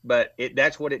 but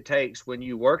that's what it takes when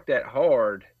you work that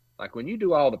hard. Like when you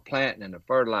do all the planting and the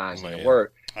fertilizing and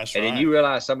work, and then you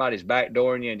realize somebody's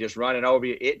backdooring you and just running over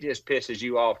you, it just pisses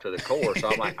you off to the core. So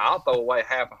I'm like, I'll throw away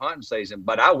half a hunting season,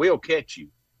 but I will catch you.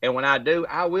 And when I do,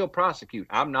 I will prosecute.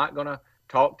 I'm not going to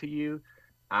talk to you.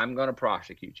 I'm going to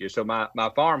prosecute you. So my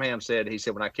farmhand said,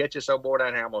 when I catch you so bored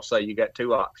down here, I'm going to say you got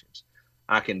two options.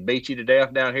 I can beat you to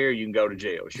death down here. You can go to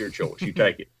jail. It's your choice. You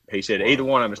take it. He said, either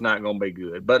one of them is not going to be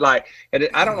good. But and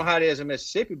I don't know how it is in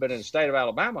Mississippi, but in the state of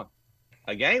Alabama,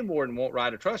 a game warden won't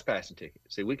write a trespassing ticket.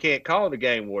 See, we can't call the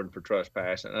game warden for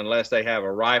trespassing unless they have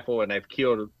a rifle and they've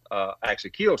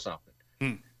actually killed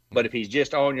something. But if he's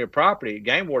just on your property,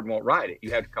 game warden won't write it.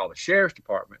 You have to call the sheriff's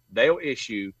department.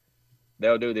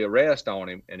 They'll do the arrest on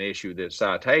him and issue the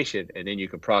citation, and then you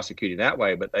can prosecute him that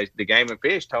way. But the Game and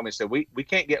Fish told me, said, we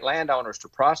can't get landowners to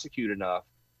prosecute enough.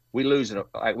 We lose it.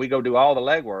 Like we go do all the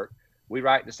legwork. We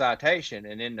write the citation,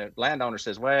 and then the landowner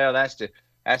says, well, that's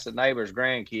the neighbor's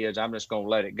grandkids. I'm just going to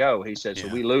let it go. He said, so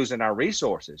we losing our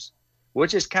resources,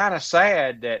 which is kind of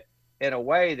sad that in a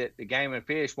way that the Game and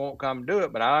Fish won't come do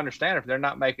it. But I understand if they're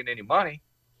not making any money.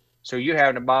 So you're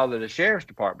having to bother the sheriff's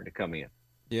department to come in.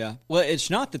 Yeah. Well, it's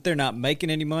not that they're not making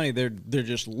any money. They're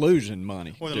just losing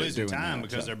money. Well, they're losing time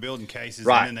because they're building cases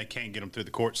right. and then they can't get them through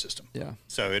the court system. Yeah.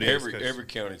 So it is. Every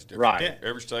county's different. Right. Yeah.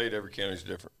 Every state, every county's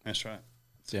different. That's right.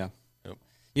 Yeah. Yep.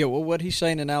 Yeah, well, what he's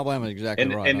saying in Alabama is exactly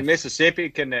right. In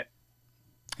Mississippi,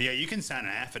 yeah, you can sign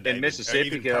an affidavit. In Mississippi,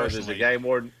 because as a game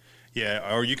warden.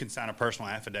 Yeah, or you can sign a personal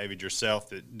affidavit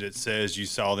yourself that says you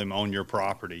saw them on your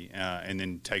property and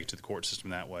then take it to the court system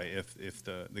that way if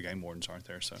the game wardens aren't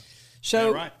there.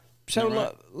 So right.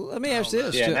 So let me ask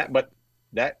this. Yeah,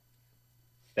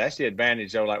 that's the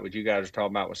advantage, though, like what you guys are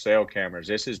talking about with cell cameras.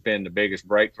 This has been the biggest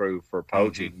breakthrough for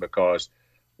poaching because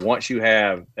once you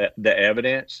have the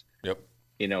evidence,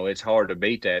 it's hard to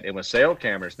beat that. And with cell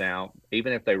cameras now,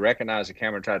 even if they recognize the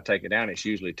camera and try to take it down, it's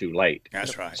usually too late.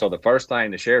 That's right. So the first thing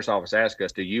the sheriff's office asks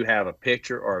us, do you have a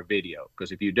picture or a video?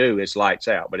 Because if you do, it's lights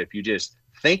out. But if you just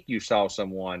think you saw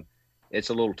someone, it's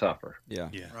a little tougher. Yeah.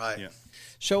 Right. Yeah.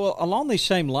 So along these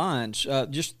same lines,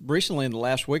 just recently in the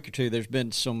last week or two, there's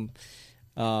been some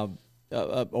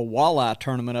walleye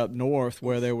tournament up north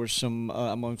where there was some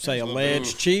I'm going to say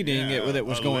alleged cheating that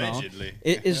was going on.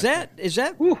 Is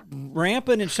that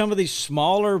rampant in some of these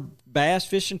smaller bass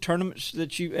fishing tournaments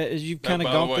that you've kind of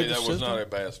gone through? That was not a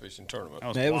bass fishing tournament.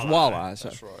 It was walleye. So.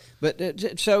 That's right.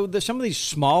 But some of these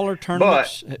smaller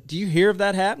tournaments, do you hear of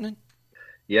that happening?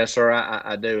 Yes, sir,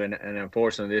 I do. And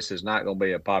unfortunately, this is not going to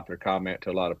be a popular comment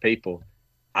to a lot of people.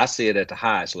 I see it at the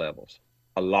highest levels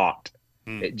a lot.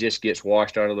 It just gets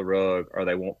washed under the rug, or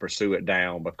they won't pursue it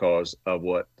down because of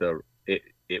what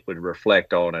it would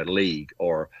reflect on a league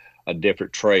or a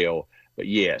different trail. But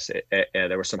yes,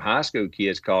 there were some high school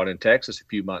kids caught in Texas a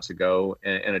few months ago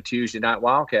in a Tuesday night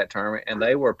Wildcat tournament, and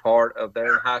they were part of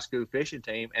their high school fishing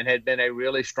team and had been a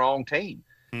really strong team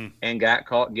and got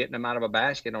caught getting them out of a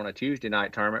basket on a Tuesday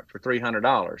night tournament for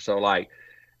 $300. So,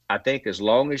 I think as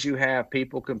long as you have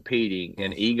people competing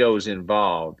and egos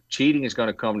involved, cheating is going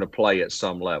to come to play at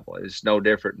some level. It's no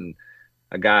different than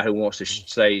a guy who wants to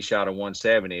say he shot a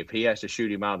 170. If he has to shoot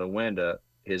him out the window,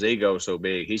 his ego is so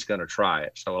big, he's going to try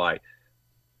it. So,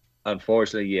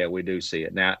 unfortunately, yeah, we do see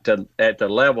it. Now, at the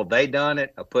level they done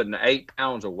it, of putting 8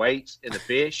 pounds of weights in the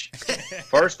fish,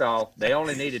 first off, they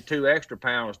only needed 2 extra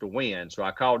pounds to win. So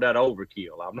I called that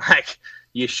overkill. I'm like,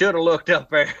 you should have looked up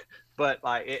there. But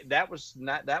that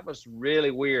was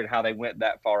really weird how they went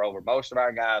that far over. Most of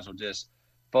our guys will just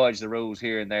fudge the rules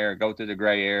here and there, go through the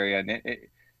gray area. And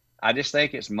I just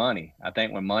think it's money. I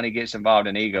think when money gets involved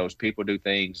in egos, people do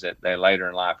things that they later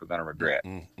in life are going to regret.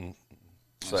 Sad.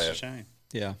 That's a shame.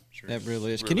 Yeah, that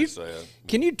really is. Really sad.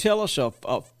 Can you tell us a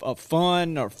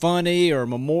fun or funny or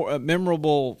a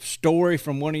memorable story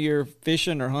from one of your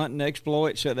fishing or hunting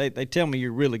exploits? So they tell me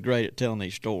you're really great at telling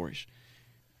these stories.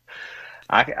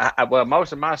 Well,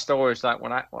 most of my stories, like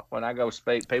when I go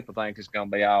speak, people think it's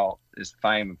going to be all this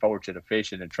fame and fortune of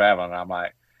fishing and traveling.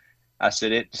 And I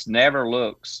said, it never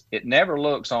looks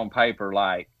on paper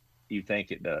like you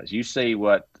think it does. You see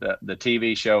what the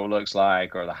TV show looks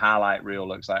like or the highlight reel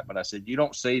looks like, but I said, you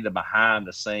don't see the behind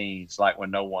the scenes, like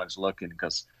when no one's looking,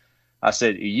 because I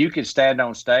said, you can stand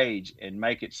on stage and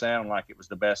make it sound like it was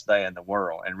the best day in the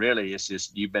world. And really, it's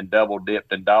just you've been double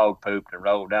dipped and dog pooped and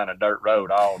rolled down a dirt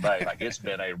road all day. It's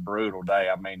been a brutal day.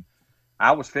 I mean,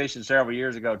 I was fishing several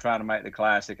years ago trying to make the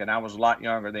Classic, and I was a lot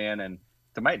younger then. And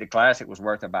to make the Classic was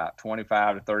worth about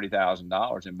 $25,000 to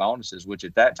 $30,000 in bonuses, which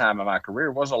at that time in my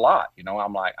career was a lot.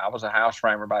 I'm like, I was a house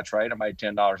framer by trade. I made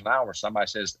 $10 an hour. Somebody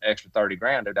says extra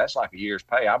 $30,000, dude, that's like a year's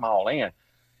pay. I'm all in.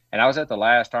 And I was at the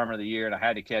last tournament of the year, and I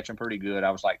had to catch them pretty good.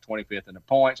 I was like 25th in the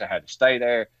points. I had to stay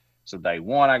there. So day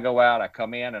one, I go out, I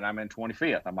come in, and I'm in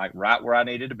 25th. I'm like right where I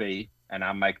needed to be, and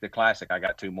I make the Classic. I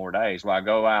got 2 more days. Well, I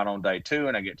go out on day 2,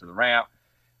 and I get to the ramp.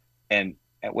 And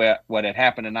what had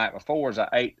happened the night before is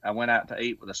I went out to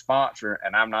eat with a sponsor,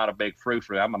 and I'm not a big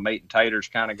frou-frou. I'm a meat and taters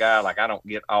kind of guy. I don't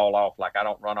get all off. I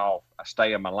don't run off. I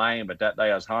stay in my lane. But that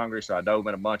day I was hungry, so I dove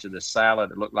in a bunch of this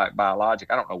salad that looked like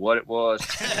Biologic. I don't know what it was,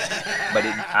 but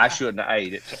I shouldn't have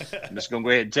ate it. I'm just going to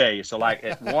go ahead and tell you. So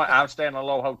I was staying in a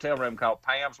little hotel room called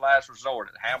Pam's Last Resort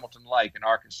at Hamilton Lake in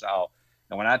Arkansas.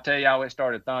 And when I tell y'all it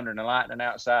started thundering and lightning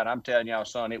outside, I'm telling y'all,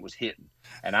 son, it was hitting.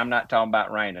 And I'm not talking about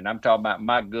raining. I'm talking about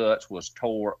my guts was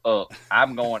tore up.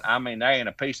 There ain't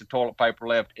a piece of toilet paper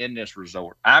left in this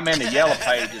resort. I'm in the yellow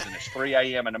pages, and it's 3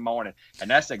 a.m. in the morning. And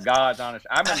that's the God's honest.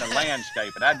 I'm in the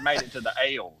landscape, and I'd made it to the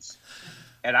L's.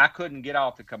 And I couldn't get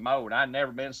off the commode. I'd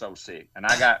never been so sick. And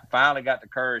I finally got the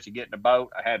courage to get in the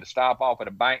boat. I had to stop off at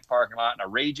a bank parking lot in a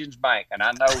Regions Bank. And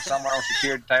I know somewhere on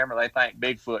security camera, they think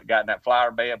Bigfoot got in that flower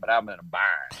bed, but I'm in a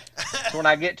bind. So when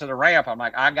I get to the ramp, I'm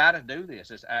like, I got to do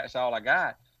this. That's all I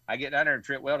got. I get down there and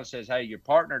Trip Weldon says, hey, your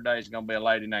partner today is going to be a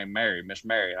lady named Mary, Miss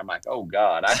Mary. I'm like, oh,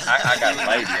 God, I got a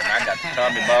lady, and I got the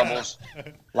tummy bubbles.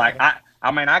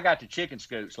 I got the chicken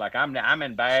scoots. I'm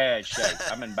in bad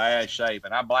shape. I'm in bad shape,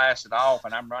 and I blasted off,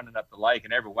 and I'm running up the lake,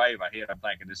 and every wave I hit, I'm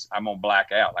thinking I'm gonna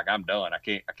black out. I'm done. I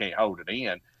can't hold it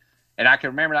in. And I can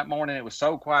remember that morning. It was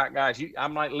so quiet, guys.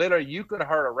 I'm like, literally, you could have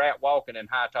heard a rat walking in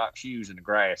high top shoes in the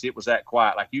grass. It was that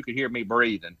quiet. You could hear me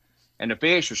breathing. And the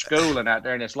fish are schooling out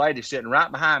there, and this lady's sitting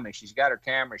right behind me. She's got her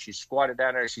camera. She's squatted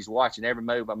down there. She's watching every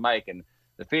move I'm making.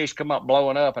 The fish come up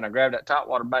blowing up, and I grabbed that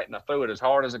topwater bait, and I threw it as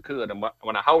hard as I could. And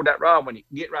when I hold that rod, when you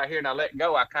get right here and I let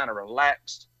go, I kind of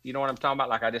relaxed. You know what I'm talking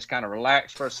about? I just kind of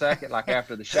relaxed for a second,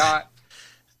 after the shot.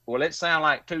 Well, it sounded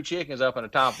like 2 chickens up in the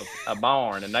top of a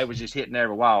barn, and they was just hitting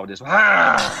every wall. Just, I'm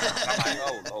like,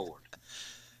 oh, Lord.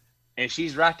 And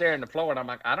she's right there in the floor, and I'm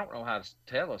like, I don't know how to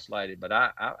tell this lady, but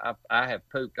I have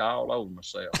pooped all over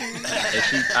myself. And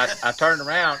I turned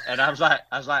around, and I was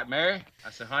like, Mary, I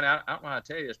said, honey, I don't know how to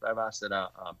tell you this, baby. I said,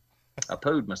 I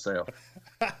pooed myself.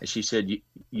 And she said,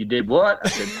 you did what? I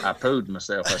said, I pooed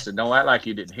myself. I said, don't act like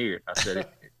you didn't hear it. I said,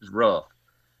 it was rough.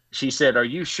 She said, are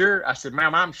you sure? I said,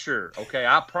 ma'am, I'm sure. Okay,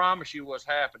 I promise you what's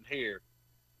happened here.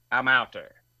 I'm out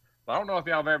there. But I don't know if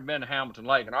y'all have ever been to Hamilton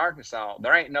Lake in Arkansas.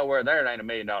 There ain't nowhere there that ain't $1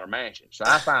 million mansion. So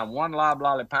I find one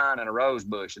loblolly pine and a rose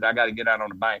bush that I got to get out on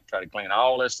the bank, try to clean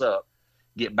all this up,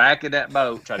 get back in that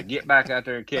boat, try to get back out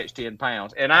there and catch 10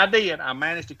 pounds. And I did. I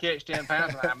managed to catch 10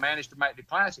 pounds, and I managed to make the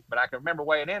classic. But I can remember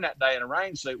weighing in that day in a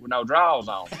rain suit with no drawers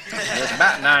on. It was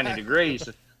about 90 degrees.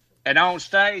 And on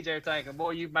stage, they're thinking,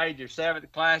 boy, you've made your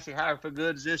 7th classic. How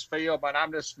good does this feel? But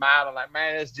I'm just smiling like,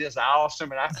 man, it's just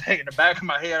awesome. And I'm thinking in the back of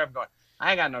my head, I'm going,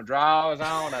 I ain't got no drawers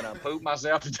on. I done pooped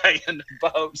myself today in the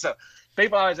boat. So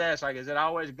people always ask, like, is it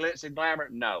always glitz and glamour?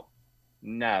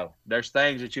 No. There's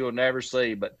things that you'll never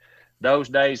see. But those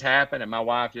days happen, and my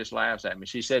wife just laughs at me.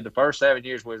 She said the first 7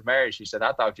 years we was married, she said,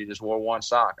 I thought you just wore one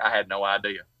sock. I had no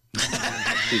idea.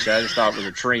 She said, I just thought it was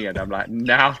a trend. I'm like,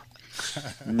 no,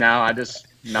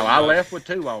 I left with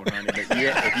 2 on, honey. But if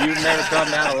you've never come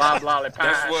down a loblolly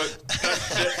pine.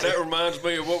 That reminds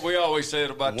me of what we always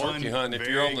said about turkey hunting. If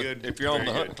you're on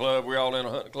the hunting club, we're all in a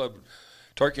hunting club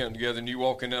turkey hunting together, and you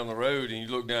walking down the road and you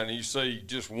look down and you see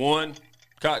just one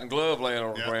cotton glove laying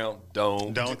on the ground,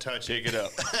 don't touch it. Pick it up.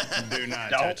 Do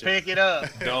not Don't touch pick it up.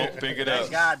 Don't pick it up.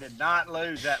 That guy did not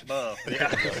lose that buff.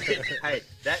 Hey,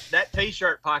 that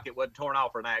T-shirt pocket wasn't torn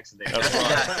off for an accident.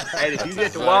 That's right. And if you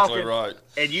get to Exactly walking right.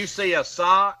 and you see a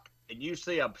sock and you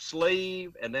see a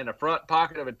sleeve and then the front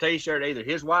pocket of a T-shirt, either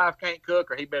his wife can't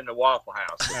cook or he been to Waffle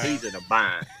House. So he's in a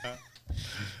bind.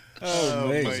 Oh,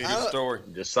 man. That's a good story.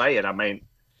 Just saying. I mean,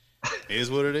 Is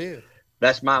what it is.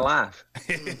 that's my life.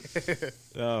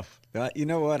 You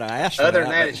know what? I asked. Other than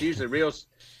that, it's usually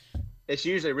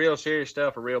real serious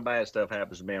stuff or real bad stuff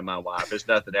happens to me and my wife. It's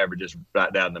nothing ever just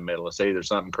right down the middle. It's either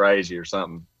something crazy or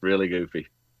something really goofy.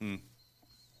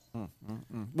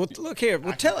 Well, look here.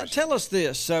 Well, tell us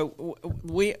this. So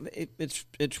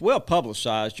it's well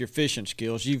publicized, your fishing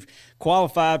skills. You've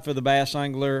qualified for the Bass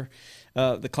Angler,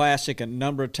 the Classic, a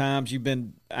number of times. You've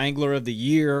been Angler of the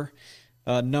Year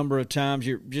a number of times.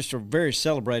 You're just a very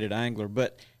celebrated angler.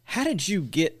 But how did you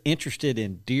get interested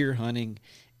in deer hunting?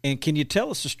 And can you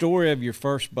tell us the story of your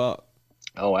first buck?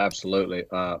 Oh, absolutely.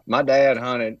 My dad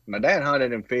hunted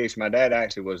and fished. My dad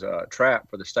actually was a trap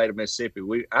for the state of Mississippi.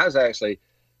 I was actually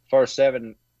first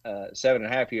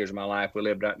 7.5 years of my life, we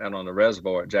lived right down on the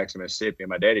reservoir at Jackson, Mississippi.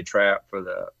 And my daddy trapped for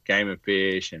the Game and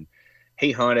Fish, and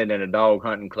he hunted in a dog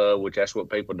hunting club, which that's what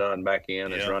people done back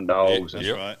in, is run dogs. That's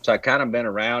right. So I kind of been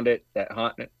around it, that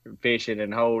hunting, fishing,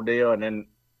 and the whole deal. And then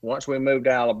once we moved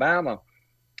to Alabama,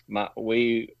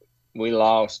 we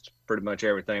lost pretty much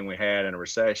everything we had in a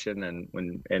recession,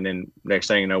 and then next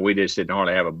thing you know, we just didn't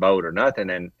hardly have a boat or nothing.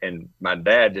 And my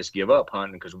dad just gave up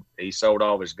hunting because he sold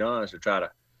all of his guns to try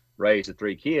to raise the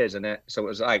 3 kids. And so it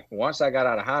was like once I got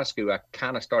out of high school, I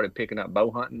kind of started picking up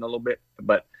bow hunting a little bit.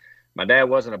 But my dad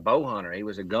wasn't a bow hunter; he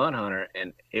was a gun hunter,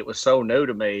 and it was so new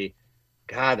to me.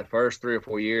 God, the first 3 or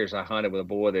 4 years I hunted with a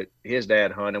boy that his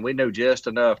dad hunted. We knew just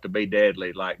enough to be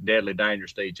deadly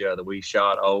dangerous to each other. We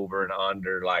shot over and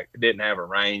under, like didn't have a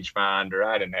rangefinder.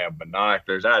 I didn't have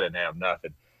binoculars. I didn't have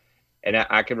nothing. And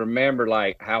I can remember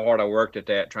like how hard I worked at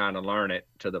that, trying to learn it,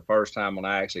 to the first time when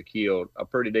I actually killed a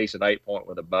pretty decent 8-point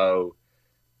with a bow.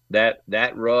 That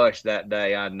rush that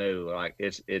day, I knew like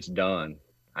it's done.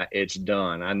 It's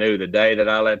done. I knew the day that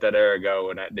I let that arrow go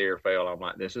and that deer fell, I'm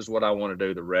like, this is what I want to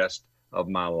do the rest of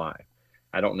my life.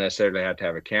 I don't necessarily have to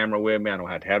have a camera with me. I don't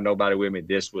have to have nobody with me.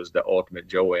 This was the ultimate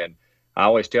joy. And I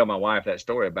always tell my wife that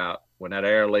story about when that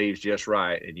arrow leaves just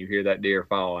right and you hear that deer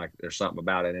fall, like there's something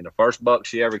about it. And the first buck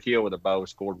she ever killed with a bow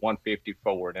scored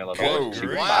 154 in Illinois. She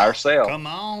was by herself. Come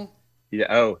on.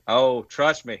 Yeah. Oh,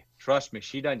 trust me.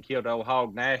 She done killed old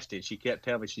Hog Nasty. She kept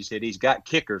telling me, she said, he's got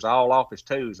kickers all off his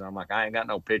twos. And I'm like, I ain't got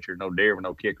no picture of no deer with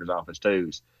no kickers off his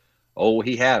twos. Oh,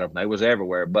 he had them. They was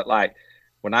everywhere. But like,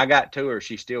 when I got to her,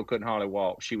 she still couldn't hardly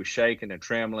walk. She was shaking and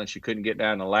trembling. She couldn't get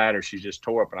down the ladder. She just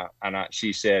tore up. And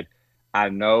she said, I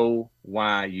know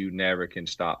why you never can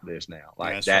stop this now.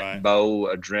 Like that's that right.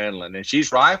 Bow adrenaline. And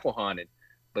she's rifle hunted,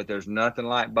 but there's nothing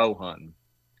like bow hunting.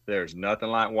 There's nothing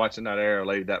like watching that arrow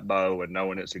leave that bow and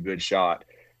knowing it's a good shot.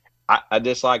 I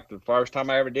just like the first time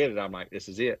I ever did it, I'm like, this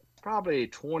is it. Probably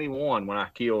 21 when I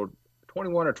killed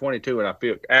 21 or 22, and I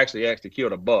actually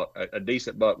killed a buck, a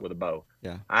decent buck with a bow.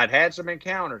 Yeah, I'd had some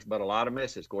encounters, but a lot of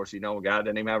misses. Of course, a guy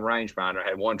didn't even have a rangefinder. I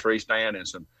had one tree stand and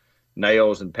some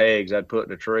nails and pegs I'd put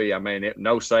in a tree. I mean,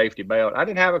 no safety belt. I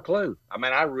didn't have a clue. I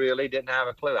mean, I really didn't have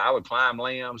a clue. I would climb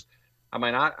limbs. I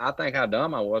mean, I think how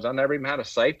dumb I was. I never even had a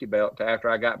safety belt till after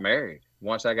I got married.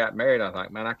 once I got married, I was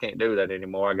like, man, I can't do that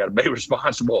anymore. I got to be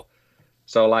responsible.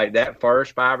 So like that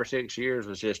first 5 or 6 years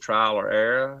was just trial or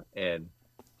error. And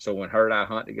so when her and I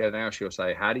hunt together now, she'll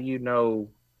say, how do you know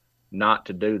not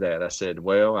to do that? I said,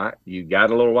 well, you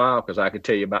got a little while, because I could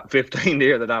tell you about 15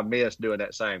 deer that I've missed doing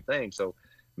that same thing. So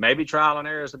maybe trial and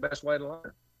error is the best way to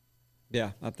learn.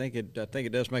 Yeah, I think it does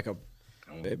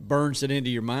it burns it into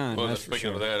your mind. Well, that's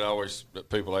speaking for sure. of that,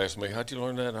 people ask me, how'd you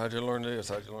learn that? How'd you learn this?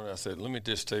 How'd you learn that? I said, let me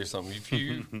just tell you something. If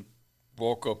you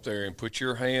walk up there and put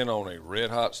your hand on a red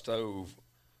hot stove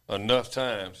enough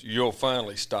times, you'll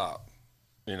finally stop,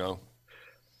 you know.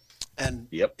 And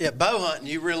bow hunting,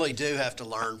 you really do have to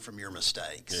learn from your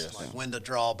mistakes, like when to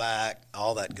draw back,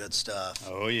 all that good stuff.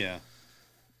 Oh yeah,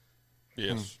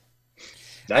 yes.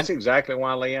 That's exactly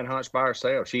why Leanne hunts by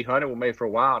herself. She hunted with me for a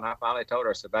while, and I finally told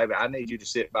her, I said, baby, I need you to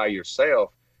sit by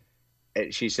yourself.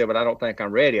 And she said, but I don't think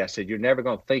I'm ready. I said, you're never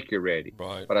going to think you're ready.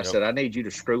 Right. But I said, I need you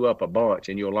to screw up a bunch,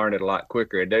 and you'll learn it a lot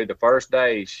quicker. And dude, the first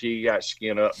day, she got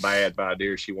skinned up bad by a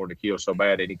deer she wanted to kill so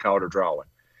bad that he caught her drawing.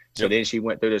 So then she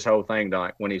went through this whole thing,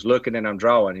 like when he's looking and I'm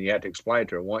drawing, and you have to explain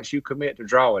to her, once you commit to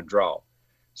drawing, draw.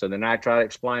 So then I try to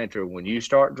explain to her, when you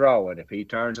start drawing, if he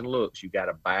turns and looks, you got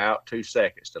about 2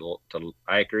 seconds to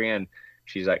anchor in.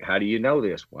 She's like, how do you know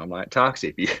this? Well, I'm like,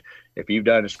 Toxie, if you've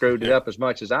done and screwed it up as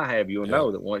much as I have, you'll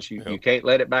know that once you can't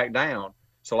let it back down.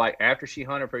 So like after she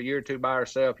hunted for a year or two by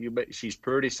herself, she's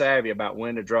pretty savvy about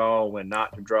when to draw, when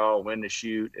not to draw, when to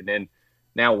shoot. And then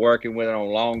now working with her on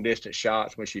long distance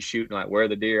shots when she's shooting, like where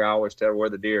the deer, I always tell her where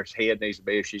the deer's head needs to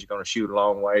be if she's going to shoot a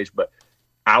long ways. But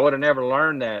I would have never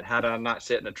learned that had I not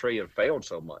sit in a tree and failed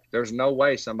so much. There's no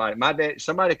way somebody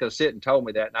could have sit and told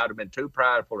me that, and I'd have been too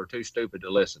prideful or too stupid to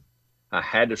listen. I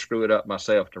had to screw it up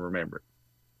myself to remember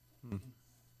it.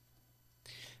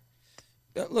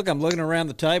 Look, I'm looking around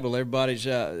the table. Everybody's,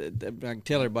 I can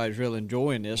tell everybody's really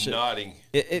enjoying this. Nodding.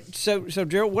 So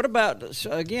Gerald, what about,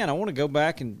 so again, I want to go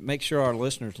back and make sure our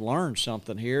listeners learn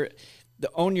something here.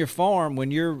 On your farm,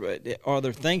 are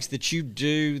there things that you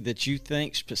do that you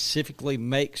think specifically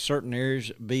make certain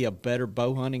areas be a better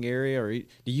bow hunting area? Or do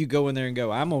you go in there and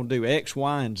go, I'm going to do X,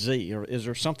 Y, and Z? Or is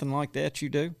there something like that you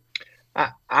do?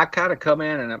 I kind of come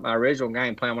in, and my original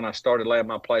game plan when I started laying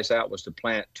my place out was to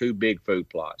plant 2 big food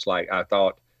plots. Like I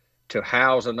thought, to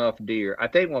house enough deer. I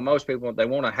think when most people, they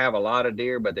want to have a lot of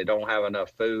deer, but they don't have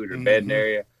enough food or bedding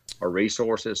area or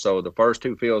resources. So the first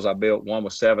 2 fields I built, one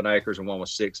was 7 acres and one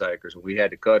was 6 acres. And we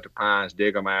had to cut the pines,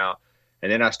 dig them out.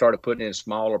 And then I started putting in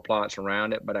smaller plots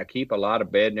around it. But I keep a lot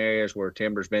of bedding areas where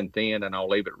timber's been thin, and I'll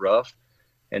leave it rough.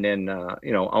 And then,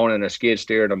 owning a skid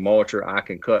steer and a mulcher, I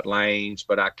can cut lanes.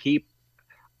 But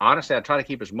honestly, I try to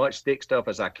keep as much thick stuff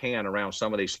as I can around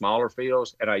some of these smaller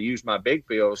fields. And I use my big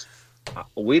fields. I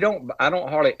don't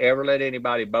hardly ever let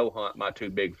anybody bow hunt my 2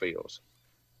 big fields.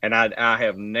 And I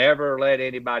have never let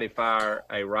anybody fire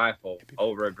a rifle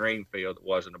over a green field that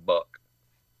wasn't a buck.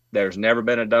 There's never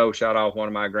been a doe shot off one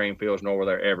of my green fields, nor will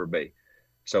there ever be.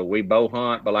 So we bow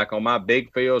hunt, but like on my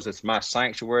big fields, it's my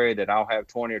sanctuary that I'll have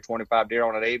 20 or 25 deer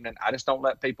on an evening. I just don't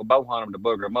let people bow hunt them to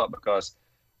booger them up, because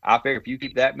I figure if you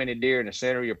keep that many deer in the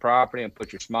center of your property and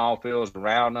put your small fields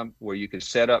around them where you can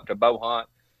set up to bow hunt,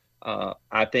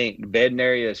 I think bedding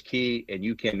area is key, and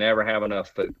you can never have enough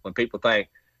food.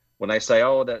 When they say,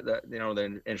 oh,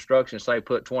 the instructions say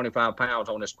put 25 pounds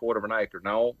on this quarter of an acre.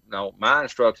 No, my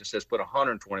instruction says put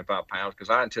 125 pounds, because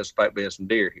I anticipate being some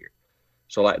deer here.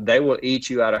 So like they will eat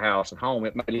you out of house and home.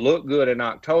 It may look good in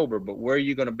October, but where are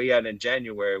you going to be at in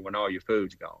January when all your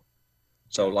food's gone?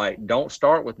 So like, don't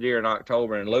start with deer in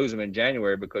October and lose them in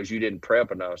January because you didn't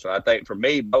prep enough. So I think for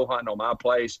me, bow hunting on my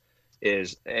place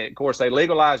is, and of course they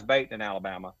legalized baiting in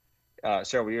Alabama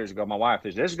several years ago. My wife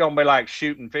says, this is going to be like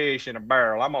shooting fish in a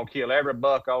barrel. I'm going to kill every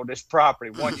buck on this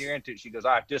property. 1 year into it, she goes,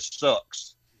 this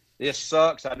sucks. This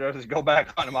sucks. I'd rather just go back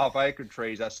on them off acre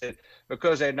trees. I said,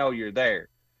 because they know you're there.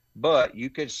 But you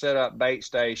could set up bait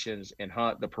stations and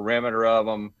hunt the perimeter of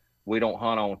them. We don't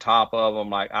hunt on top of them.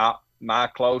 Like my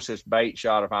closest bait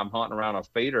shot, if I'm hunting around a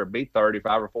feeder, would be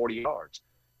 35 or 40 yards.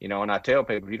 And I tell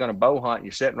people, if you're going to bow hunt and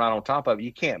you're sitting right on top of it,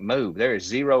 you can't move. There is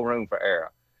zero room for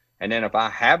error. And then if I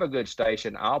have a good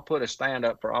station, I'll put a stand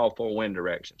up for all 4 wind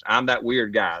directions. I'm that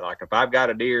weird guy. Like if I've got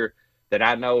a deer that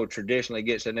I know traditionally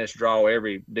gets in this draw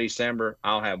every December,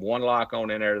 I'll have one lock on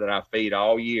in there that I feed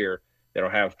all year that'll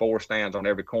have 4 stands on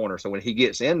every corner. So when he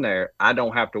gets in there, I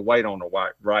don't have to wait on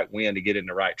the right wind to get in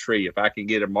the right tree. If I can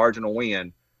get a marginal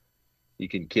wind, you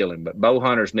can kill him. But bow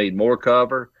hunters need more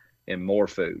cover and more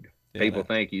food. Yeah, people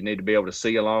think you need to be able to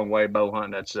see a long way bow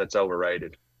hunting. That's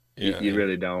overrated. Yeah, you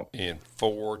really don't. And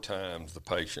 4 times the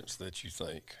patience that you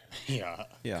think. Yeah.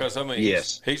 Because,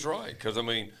 yes. he's right. Because,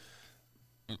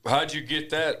 how'd you get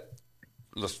that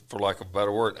for lack of a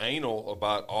better word, anal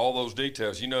about all those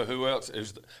details. You know who else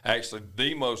is actually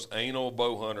the most anal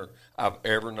bow hunter I've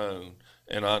ever known,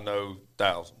 and I know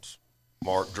thousands?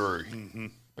 Mark Drew. Mm-hmm.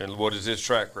 And what is his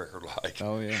track record like?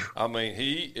 Oh, yeah. I mean,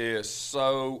 he is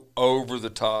so over the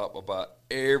top about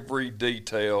every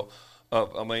detail.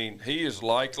 He is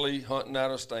likely hunting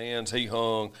out of stands. He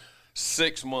hung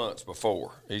 6 months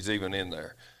before he's even in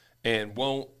there. And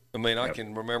I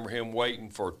can remember him waiting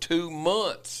for 2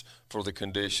 months for the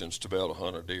conditions to be able to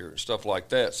hunt a deer and stuff like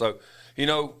that. So,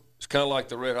 it's kind of like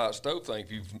the red hot stove thing.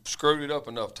 If you've screwed it up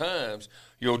enough times,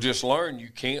 you'll just learn you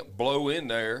can't blow in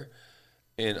there.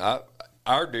 And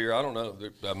our deer, I don't know.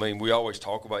 I mean, we always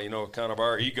talk about, kind of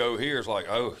our ego here is like,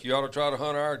 oh, you ought to try to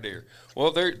hunt our deer.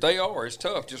 Well, they are. It's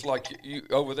tough, just like you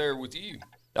over there with you.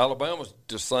 Alabama's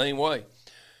the same way.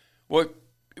 Well,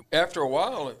 after a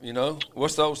while,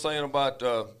 what's the old saying about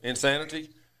insanity?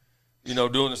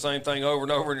 Doing the same thing over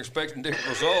and over and expecting different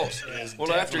results.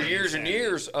 Well, after years and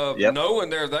years of knowing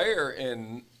they're there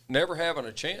and never having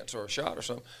a chance or a shot or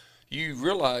something, you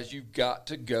realize you've got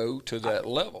to go to that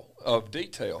level of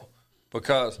detail.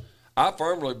 Because I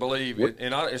firmly believe,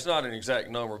 it's not an exact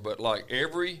number, but like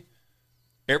every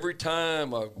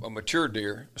time a mature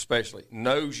deer, especially,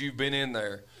 knows you've been in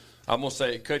there, I'm going to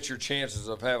say it cuts your chances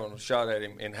of having a shot at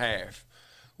him in half.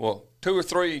 Well, 2 or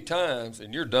 3 times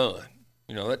and you're done.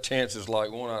 That chance is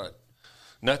like 1 out of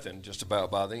nothing just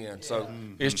about by then. So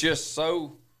it's just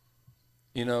so,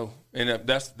 and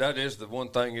that is the one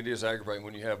thing it is aggravating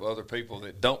when you have other people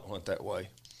that don't hunt that way.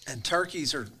 And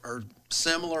turkeys are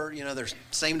similar. They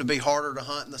seem to be harder to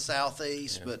hunt in the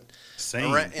southeast, but they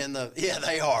are.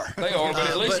 They are, but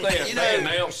at least they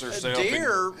announce themselves.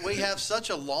 Deer, we have such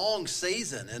a long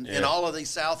season in all of these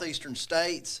southeastern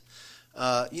states.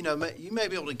 You may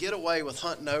be able to get away with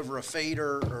hunting over a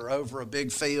feeder or over a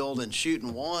big field and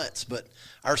shooting once, but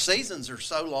our seasons are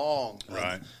so long.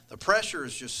 Right. The pressure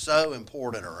is just so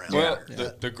important around here.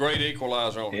 Well, the great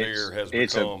equalizer on deer has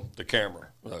become the camera.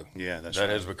 So that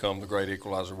has become the great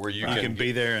equalizer where you can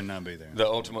be there and not be there. The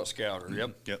ultimate scouter.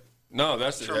 Mm-hmm. Yep. No,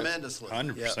 that's tremendously.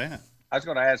 100%. I was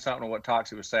going to add something to what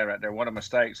Toxie was saying right there. One of the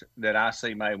mistakes that I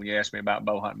see made when you ask me about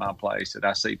bow hunting my place that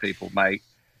I see people make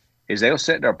is they'll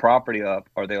set their property up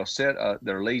or they'll set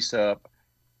their lease up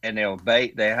and they'll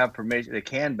bait. They have permission. They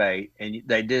can bait, and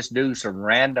they just do some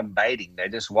random baiting. They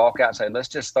just walk out and say, let's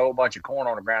just throw a bunch of corn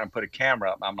on the ground and put a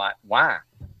camera up. I'm like, why?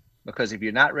 Because if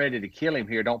you're not ready to kill him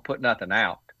here, don't put nothing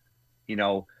out.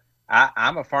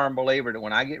 I'm a firm believer that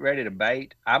when I get ready to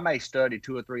bait, I may study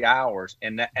 2 or 3 hours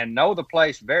and know the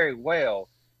place very well,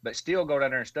 but still go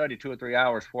down there and study 2 or 3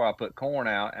 hours before I put corn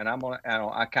out. And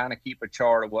I kind of keep a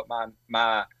chart of what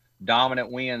my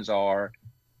dominant winds are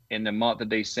in the month of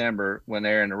December when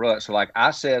they're in the rut. So like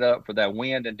I set up for that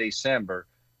wind in December.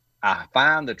 I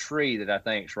find the tree that I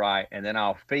think is right, and then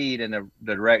I'll feed in the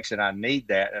direction I need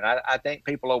that. And I think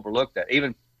people overlook that.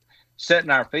 Even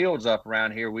setting our fields up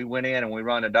around here, we went in and we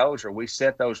run a dozer. We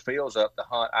set those fields up to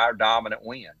hunt our dominant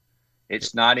wind.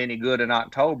 It's not any good in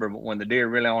October, but when the deer are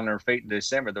really on their feet in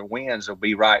December, the winds will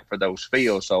be right for those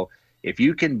fields. So if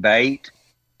you can bait,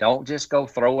 don't just go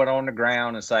throw it on the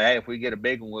ground and say, hey, if we get a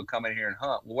big one, we'll come in here and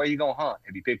hunt. Well, where are you going to hunt?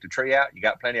 Have you picked a tree out? You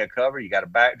got plenty of cover? You got a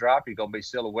backdrop? You're going to be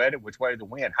silhouetted? Which way is the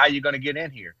wind? How are you going to get in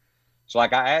here? So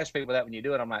like I ask people that when you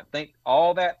do it, I'm like, think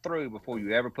all that through before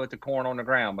you ever put the corn on the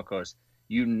ground, because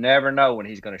you never know when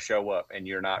he's going to show up and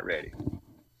you're not ready.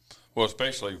 Well,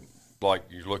 especially like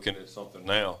you're looking at something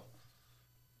now,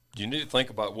 you need to think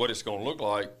about what it's going to look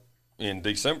like in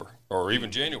December or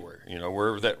even January,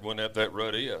 wherever when that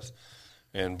rut is.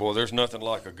 And boy, there's nothing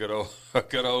like a good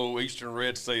old eastern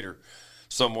red cedar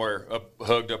somewhere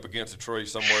hugged up against a tree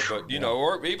somewhere. But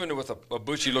or even with a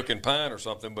bushy looking pine or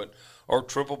something, or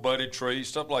triple budded trees,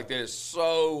 stuff like that. It's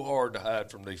so hard to hide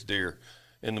from these deer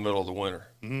in the middle of the winter.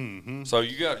 Mm-hmm. So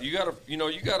you got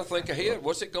to think ahead.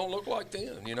 What's it going to look like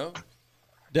then?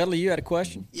 Dudley, you had a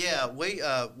question? Yeah, we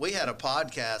had a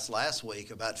podcast last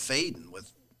week about feeding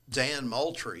with Dan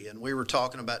Moultrie, and we were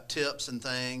talking about tips and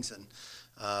things. And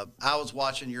I was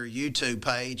watching your YouTube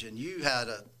page, and you had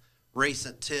a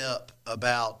recent tip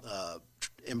about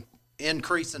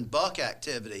increasing buck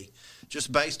activity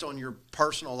just based on your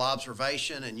personal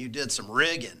observation, and you did some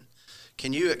rigging.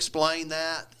 Can you explain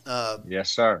that? Yes,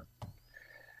 sir.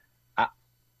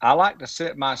 I like to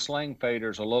set my sling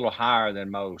feeders a little higher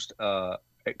than most,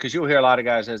 because you'll hear a lot of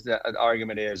guys as the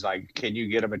argument is like, can you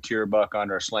get a mature buck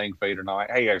under a sling feeder? No,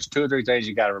 hey, there's 2 or 3 things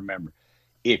you got to remember.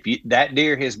 If that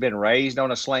deer has been raised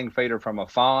on a sling feeder from a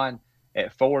fawn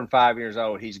at 4 and 5 years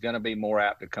old, he's going to be more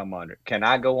apt to come under. Can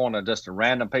I go on just a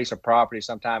random piece of property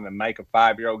sometime and make a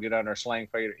 5-year-old get under a sling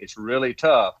feeder? It's really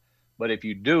tough. But if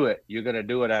you do it, you're going to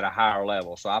do it at a higher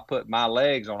level. So I put my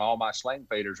legs on all my sling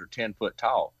feeders are 10 foot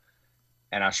tall,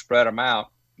 and I spread them out.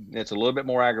 It's a little bit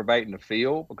more aggravating to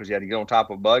feel because you had to get on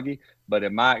top of a buggy. But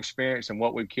in my experience and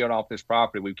what we've killed off this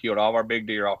property, we've killed all of our big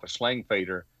deer off a sling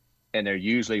feeder, and they're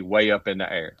usually way up in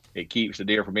the air. It keeps the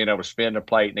deer from being able to spin the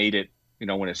plate and eat it,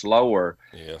 when it's lower.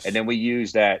 Yes. And then we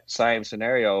use that same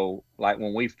scenario, like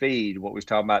when we feed, what we was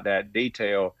talking about, that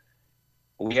detail,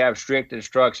 we have strict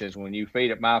instructions. When you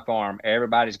feed at my farm,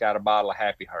 everybody's got a bottle of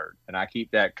Happy Herd. And I keep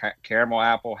that caramel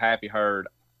apple Happy Herd.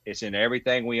 It's in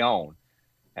everything we own.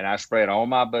 And I spray it on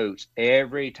my boots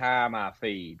every time I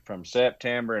feed from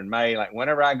September and May. Like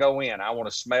whenever I go in, I want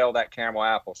to smell that caramel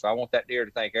apple. So I want that deer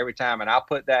to think every time. And I'll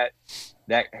put that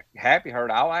Happy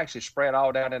Herd, I'll actually spray it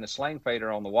all down in the sling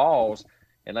feeder on the walls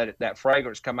and let that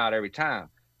fragrance come out every time.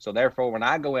 So therefore, when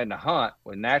I go in to hunt,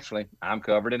 well, naturally, I'm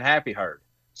covered in Happy Herd.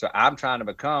 So I'm trying to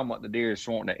become what the deer is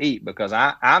wanting to eat, because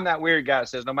I'm that weird guy that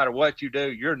says no matter what you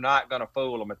do, you're not going to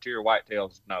fool a mature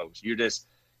whitetail's nose.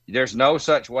 There's no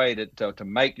such way to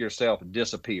make yourself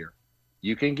disappear.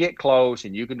 You can get close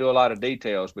and you can do a lot of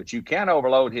details, but you can't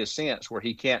overload his sense where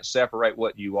he can't separate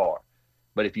what you are.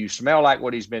 But if you smell like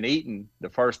what he's been eating the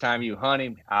first time you hunt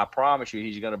him, I promise you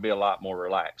he's going to be a lot more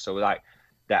relaxed. So like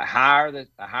the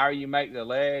higher you make the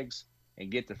legs and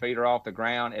get the feeder off the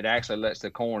ground, it actually lets the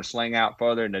corn sling out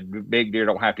further, and the big deer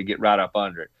don't have to get right up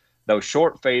under it. Those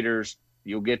short feeders,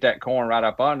 you'll get that corn right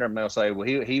up under him. They'll say, well,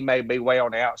 he may be way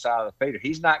on the outside of the feeder.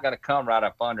 He's not going to come right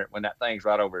up under it when that thing's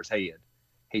right over his head.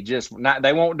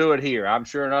 They won't do it here. I'm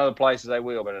sure in other places they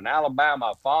will. But in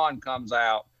Alabama, a fawn comes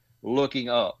out looking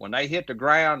up. When they hit the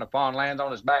ground, the fawn lands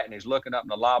on his back and he's looking up in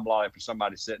the loblolly for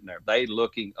somebody sitting there. They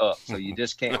looking up. So you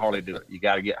just can't hardly do it. You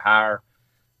got to get higher.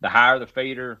 The higher the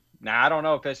feeder. Now, I don't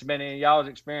know if it's been in y'all's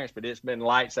experience, but it's been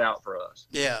lights out for us.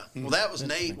 Yeah. Well, that was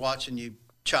neat watching you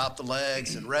chop the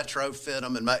legs and retrofit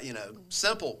them, and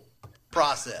simple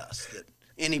process that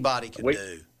anybody can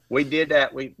do. We did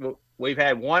that. We've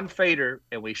had one feeder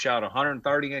and we shot a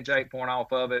 130-inch 8-point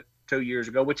off of it 2 years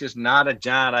ago, which is not a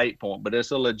giant 8-point, but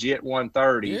it's a legit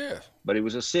 130. Yeah. But he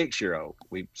was a 6-year-old.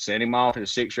 We sent him off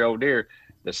as a 6-year-old deer.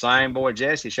 The same boy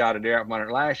Jesse shot a deer out from under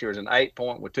it last year. It was an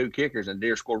 8-point with 2 kickers, and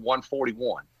deer scored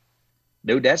 141.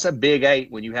 Dude, that's a big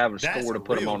 8 when you have a score to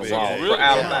put them on the wall for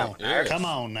Alabama. Yeah. Come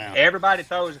on now. Everybody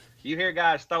throws. You hear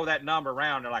guys throw that number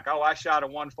around. They're like, "Oh, I shot a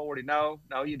 140." No,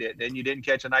 you didn't. Then you didn't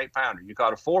catch an 8-pounder. You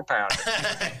caught a 4-pounder.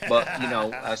 But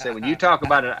I said when you talk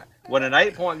about it, when an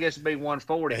 8-point gets to be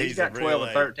 140, he's got 12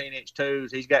 and 13-inch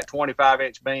twos. He's got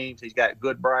 25-inch beams. He's got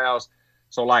good brows.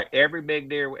 So like every big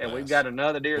deer, and we've got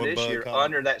another deer this year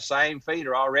under that same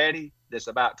feeder already. That's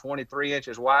about 23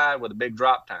 inches wide with a big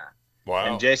drop time. Wow.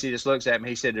 And Jesse just looks at me.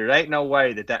 He said, there ain't no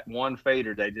way that one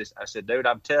feeder, I said, dude,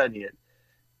 I'm telling you,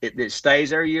 it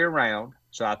stays there year round.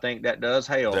 So I think that does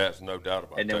help. That's no doubt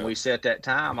about that. And then we set that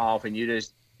time off, and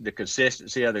the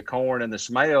consistency of the corn and the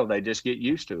smell, they just get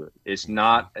used to it. It's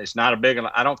not a big,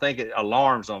 I don't think it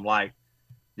alarms them like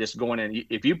just going in.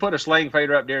 If you put a sling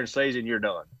feeder up during the season, you're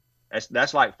done.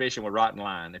 That's like fishing with rotten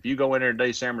line. If you go in there in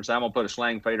December and say, I'm going to put a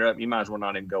sling feeder up, you might as well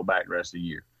not even go back the rest of the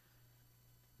year.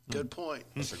 Good point.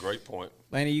 That's a great point.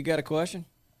 Lanny, you got a question?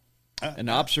 An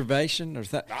observation? Or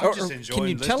I'm just enjoying can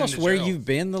you tell us listening to where Gerald. you've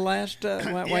been the last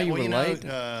while you were late?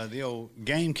 The old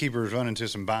gamekeepers run into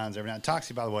some binds every night.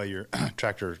 Toxie, by the way, your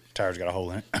tractor tire's got a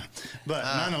hole in it. But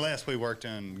nonetheless, we worked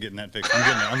on getting that fixed.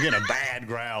 I'm getting a bad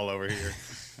growl over here.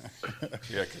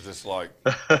 Yeah, because it's like.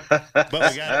 But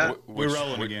we got it. We're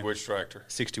rolling again. Which tractor?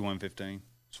 6115.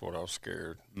 That's what I was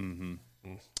scared.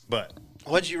 Mm-hmm. But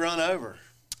what'd you run over?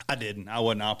 I didn't. I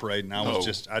wasn't operating. I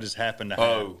just happened to have.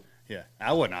 Oh. Yeah,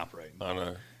 I wasn't operating. I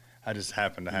know. I just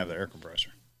happened to have the air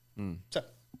compressor. So,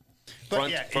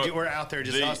 Front, we're out there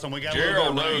just hustling. We got Gerald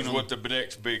a little bit of knows rain what the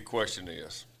next big question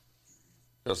is.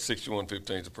 Because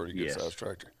 6115 is a pretty good size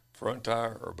tractor. Front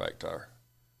tire or back tire?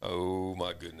 Oh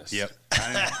my goodness. Yep.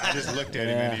 I just looked at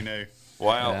him and he knew.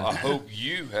 Wow. Yeah. I hope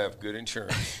you have good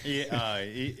insurance.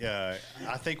 Yeah,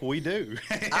 I think we do.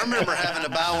 I remember having to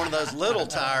buy one of those little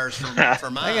tires for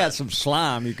mine. I got some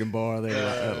slime you can borrow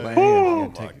there.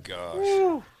 Oh my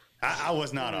gosh. I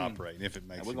was not operating. If it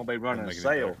makes we're gonna be running a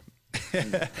sale.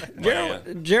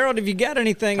 Gerald, have you got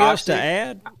anything else to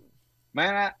add?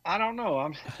 Man, I don't know.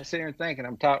 I'm sitting here thinking.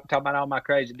 I'm talking about all my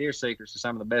crazy deer secrets to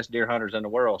some of the best deer hunters in the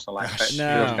world. So like, that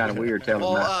feels kind of weird telling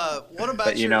them that. What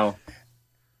about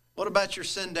what about your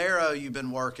Sendero you've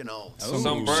been working on?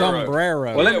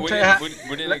 Sombrero. Well, let me tell you how,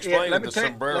 we didn't explain the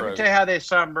sombrero. Let me tell you how this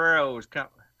sombreros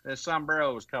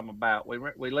come about.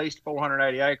 We leased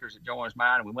 480 acres at Joyce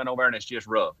Mine, and we went over there, and it's just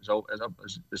rough.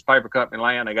 It's paper company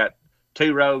land. They got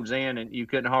 2 roads in, and you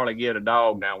couldn't hardly get a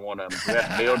dog down one of them. We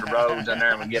had to build the roads in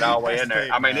there and we get all the way in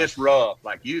there. I mean, it's rough.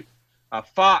 Like a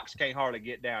fox can't hardly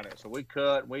get down it. So we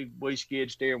cut, we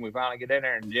skid steer, and we finally get in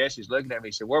there. And Jesse's looking at me.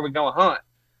 He said, "Where are we going to hunt?"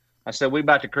 I said, "We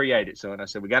about to create it, son." I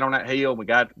said, "We got on that hill, we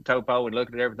got the topo, and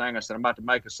looked at everything." I said, "I'm about to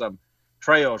make us some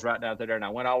trails right down there." And I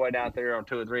went all the way down there on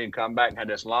 2 or 3 and come back and had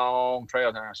this long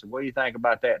trail there. I said, "What do you think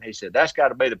about that?" And he said, "That's got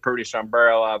to be the prettiest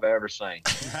sombrero I've ever seen."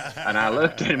 And I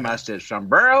looked at him, I said,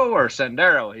 "Sombrero or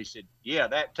sendero?" He said, "Yeah,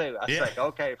 that too." I said,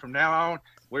 "Okay, from now on,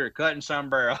 we're cutting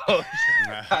sombreros."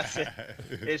 I said,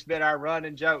 "It's been our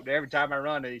running joke. Every time I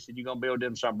run it," he said, "You gonna build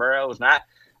them sombreros?" And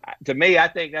to me, I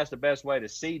think that's the best way to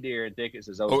see deer in thickets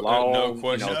is those long, no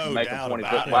question. make them 20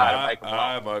 foot wide.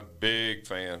 I'm a big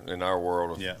fan in our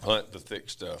world of hunt the thick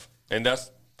stuff, and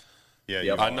that's.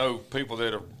 Yeah, I know people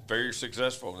that are very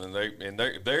successful, and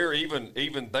they're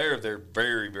even there. They're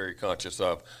very, very conscious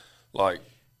of, like,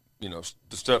 the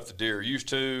stuff the deer are used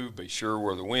to. Be sure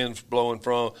where the wind's blowing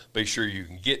from. Be sure you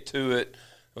can get to it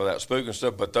without spooking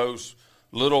stuff. But those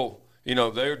little,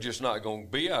 they're just not going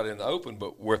to be out in the open.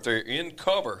 But where they're in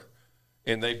cover,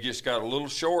 and they've just got a little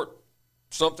short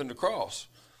something to cross,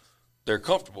 they're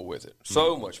comfortable with it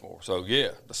so much more. So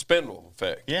the spindle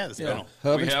effect. Yeah, the spindle.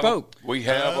 Hub and spoke. We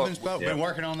have Hub and spoke. Been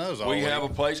working on those. We have a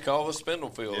place called the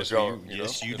Spindle Field.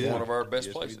 Yes, you do. It's one of our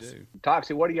best places.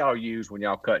 Toxie, what do y'all use when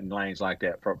y'all cutting lanes like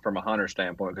that from a hunter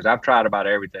standpoint? Because I've tried about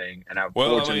everything, and I'm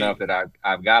fortunate enough that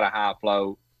I've got a high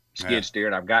flow skid steer,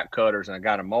 and I've got cutters, and I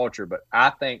got a mulcher. But I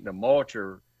think the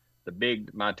mulcher,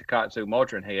 my Takatsu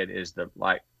mulchering head, is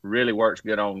really works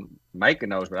good on making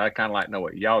those, but I kind of like to know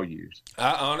what y'all use.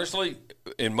 I honestly,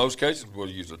 in most cases, will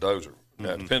use a dozer.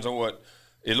 Now, it depends on what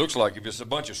it looks like. If it's a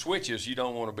bunch of switches, you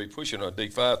don't want to be pushing a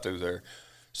D5 through there.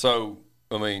 So,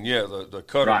 I mean, the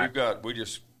cutter we've got, we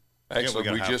just actually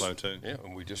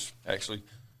and we just actually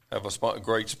have a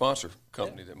great sponsor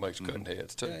company that makes cutting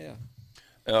heads too.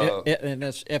 And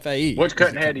that's FAE. Which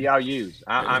cutting head do y'all use?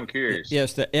 I'm curious.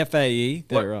 Yes, the FAE.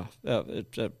 They're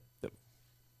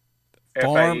it's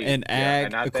Farm and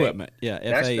Ag Equipment. Yeah,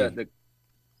 that's FAE. The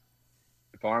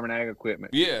Farm and Ag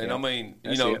Equipment. Yeah, and I mean,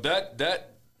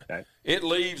 it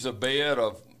leaves a bed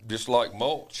of just like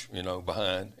mulch,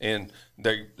 behind, and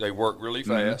they work really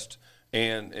fast.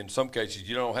 And in some cases,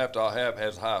 you don't have to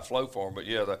has high flow for them,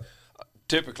 but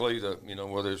typically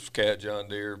whether it's Cat, John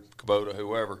Deere, Kubota,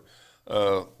 whoever,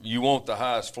 you want the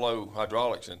highest flow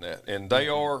hydraulics in that, and they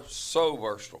are so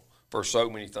versatile for so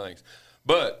many things.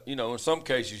 But, in some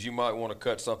cases, you might want to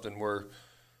cut something where,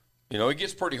 it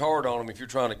gets pretty hard on them if you're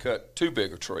trying to cut too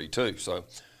big a tree, too. So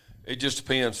it just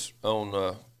depends on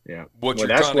what you're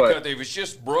trying to cut. If it's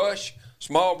just brush,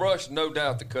 small brush, no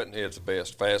doubt the cutting head's the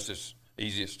best, fastest,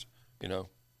 easiest,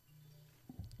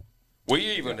 We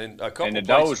even, in a couple and the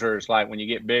places, dozer is like when you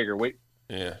get bigger,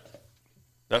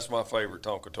 that's my favorite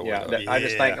Tonka toy. I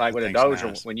just think with a dozer,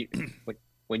 nice.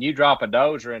 When you drop a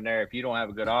dozer in there, if you don't have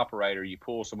a good operator, you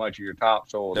pull so much of your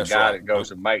topsoil. The guy that goes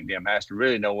to make them has to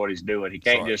really know what he's doing. He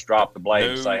can't just drop the blade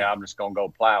and say, "I'm just going to go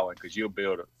plowing," because you'll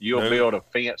build a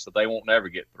fence that they won't never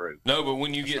get through. No, but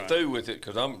when you get through with it,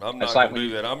 because I'm not going to do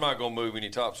that. I'm not going to move any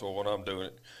topsoil when I'm doing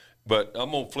it, but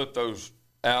I'm going to flip those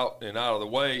out and out of the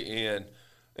way. And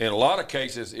in a lot of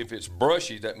cases, if it's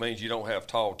brushy, that means you don't have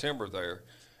tall timber there.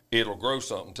 It'll grow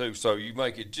something too. So you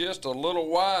make it just a little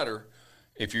wider.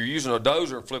 If you're using a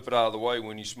dozer and flip it out of the way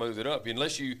when you smooth it up,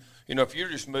 unless if you're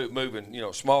just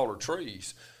moving, smaller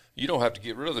trees, you don't have to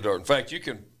get rid of the dirt. In fact, you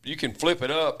can flip it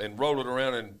up and roll it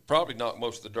around and probably knock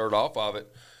most of the dirt off of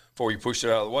it before you push it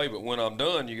out of the way. But when I'm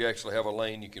done, you actually have a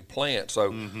lane you can plant.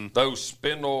 So those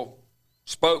spindle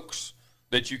spokes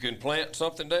that you can plant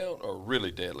something down are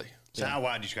really deadly. So how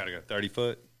wide you got to go? 30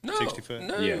 foot? No, 60 foot?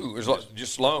 No, it's like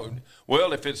just long.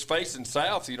 Well, if it's facing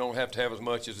south, you don't have to have as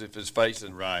much as if it's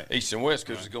facing east and west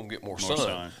because it's going to get more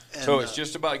sun. So it's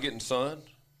just about getting sun,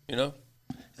 And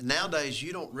nowadays,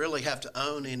 you don't really have to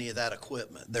own any of that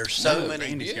equipment. There's so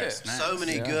many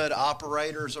good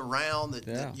operators around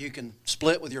that you can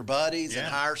split with your buddies and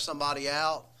hire somebody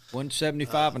out.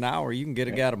 $175 an hour, you can get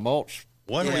a guy to mulch.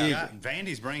 What do we got?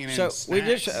 Vandy's bringing in snacks. We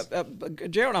just,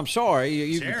 Gerald, I'm sorry.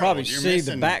 You can probably see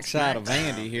the backside of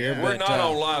Vandy here. We're not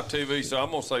on live TV, so I'm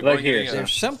going to say bring it in.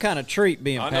 There's some kind of treat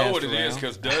being passed around. I know what it is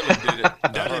because Dudley did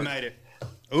it. Dudley made it.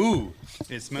 Ooh,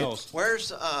 it smells. We're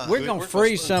going to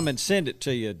freeze some and send it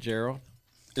to you, Gerald.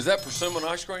 Is that persimmon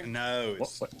ice cream? No,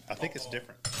 I think it's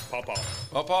different. Pawpaw.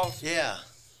 Pawpaws? Yeah.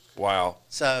 Wow.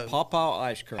 So Pawpaw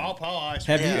ice cream. Pawpaw ice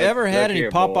cream. Have you ever had any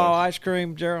Pawpaw ice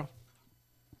cream, Gerald?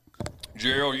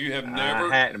 Gerald, you have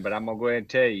never. I hadn't, but I'm gonna go ahead and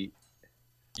tell you.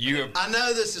 I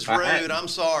know this is rude. I'm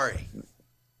sorry.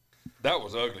 That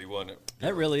was ugly, wasn't it?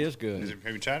 That really is good.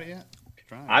 Have you tried it yet?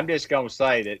 I'm just gonna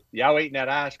say that y'all eating that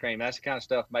ice cream. That's the kind of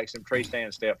stuff makes them tree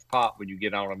stand steps pop when you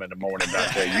get on them in the morning.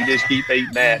 Right there, you just keep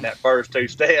eating that in that first 2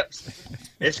 steps.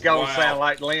 It's gonna sound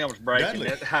like limbs breaking.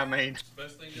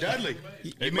 Dudley,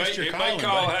 It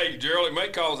may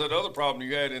cause that other problem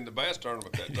you had in the bass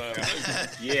tournament that time.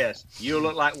 Too. Yes, you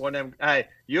look like one of them. Hey,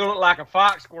 you look like a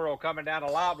fox squirrel coming down a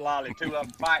loblolly, 2 of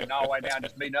them fighting all the way down,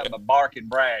 just beating up a barking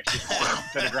brash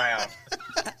to the ground.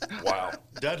 Wow,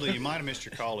 Dudley, you might have missed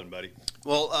your calling, buddy.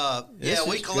 Well,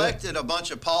 we collected a bunch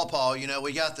of pawpaw. You know,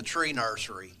 we got the tree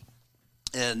nursery,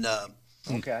 and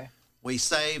we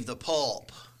saved the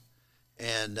pulp.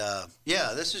 And,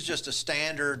 this is just a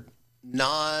standard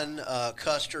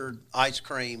non-custard ice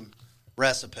cream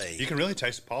recipe. You can really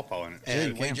taste the pawpaw in it.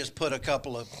 And we just put a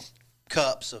couple of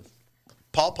cups of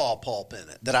pawpaw pulp in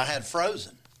it that I had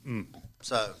frozen.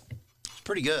 So it's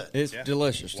pretty good. It's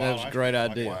delicious. That was a great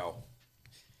idea. Wow.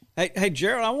 Hey,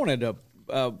 Gerald, I wanted to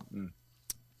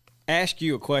ask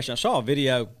you a question. I saw a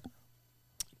video.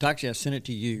 Actually, I sent it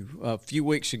to you a few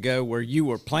weeks ago where you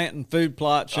were planting food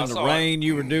plots in the rain.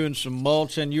 You were doing some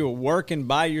mulching. You were working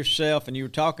by yourself, and you were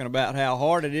talking about how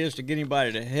hard it is to get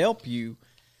anybody to help you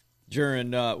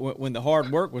during when the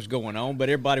hard work was going on, but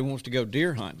everybody wants to go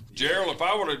deer hunting. Gerald, if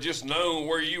I would have just known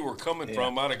where you were coming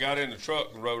from, I'd have got in the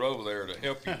truck and rode over there to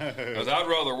help you. Because I'd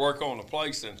rather work on the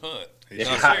place than hunt.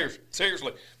 No,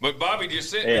 seriously. But Bobby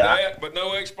just sent me that, but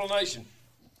no explanation.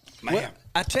 Man. Well,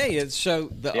 I tell you, so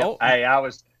Hey, I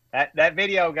was that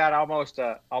video got almost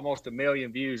a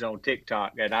million views on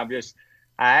TikTok, and I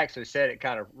actually said it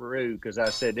kind of rude because I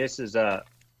said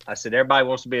I said everybody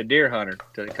wants to be a deer hunter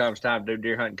till it comes time to do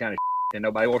deer hunting kind of and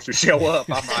nobody wants to show up.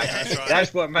 I'm like,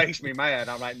 that's what makes me mad.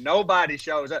 I'm like, nobody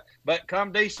shows up. But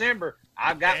come December,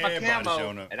 I've got my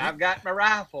camo and I've got my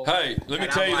rifle. Hey, let me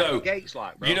tell you though,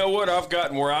 you know what? I've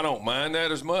gotten where I don't mind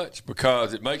that as much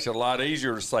because it makes it a lot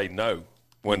easier to say no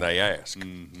when they ask,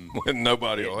 when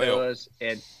nobody will help.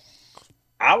 And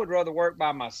I would rather work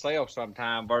by myself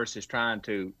sometime versus trying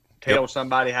to tell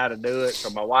somebody how to do it. So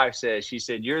my wife says, she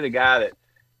said, you're the guy that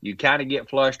you kind of get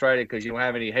frustrated because you don't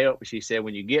have any help. She said,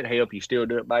 when you get help, you still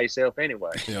do it by yourself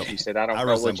anyway. Yep. She said, I don't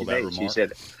know what you need. She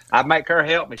said, I'd make her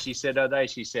help me. She said the other day,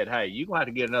 she said, hey, you're going to have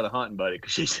to get another hunting buddy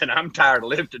because she said, I'm tired of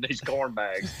lifting these corn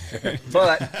bags.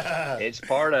 But it's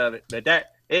part of it. But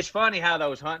it's funny how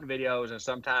those hunting videos and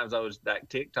sometimes that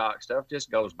TikTok stuff just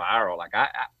goes viral. Like I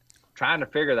trying to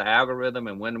figure the algorithm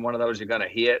and when one of those are going to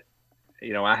hit.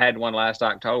 You know, I had one last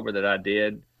October that I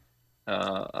did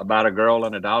about a girl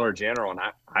in a Dollar General, and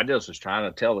I just was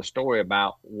trying to tell the story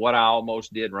about what I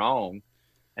almost did wrong,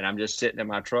 and I'm just sitting in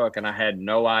my truck, and I had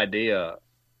no idea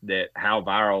that how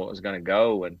viral it was going to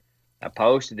go, and I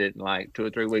posted it, and like 2 or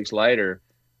 3 weeks later,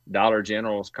 Dollar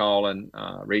General's calling,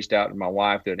 reached out to my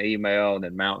wife through an email, and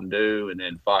then Mountain Dew, and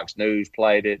then Fox News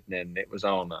played it, and then it was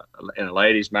in a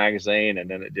ladies magazine, and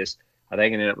then I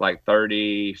think it ended up like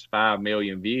 35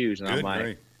 million views, and I'm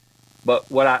like,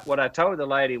 but what I told the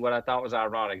lady, what I thought was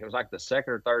ironic, it was like the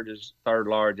second or third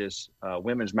largest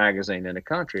women's magazine in the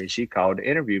country, and she called to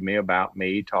interview me about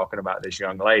me talking about this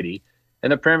young lady,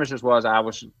 and the premises was I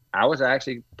was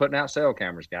actually putting out cell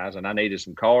cameras, guys, and I needed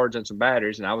some cards and some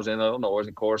batteries, and I was in Illinois, and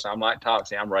of course I'm like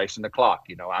Toxie, I'm racing the clock,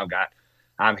 you know,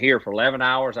 I'm here for 11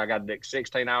 hours, I got to do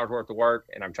 16 hours worth of work,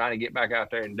 and I'm trying to get back out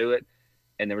there and do it.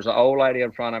 And there was an old lady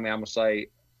in front of me, I'm going to say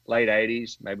late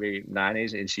 80s, maybe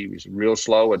 90s, and she was real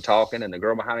slow and talking, and the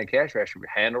girl behind the cash register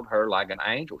handled her like an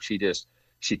angel.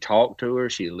 She talked to her,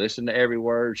 she listened to every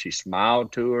word, she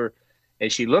smiled to her,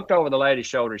 and she looked over the lady's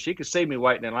shoulder. She could see me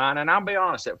waiting in line, and I'll be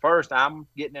honest, at first I'm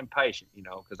getting impatient, you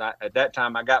know, because at that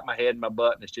time I got my head in my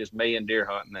butt, and it's just me and deer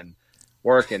hunting and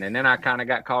working, and then I kind of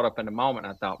got caught up in the moment,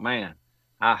 and I thought, man,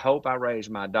 I hope I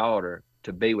raised my daughter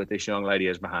to be what this young lady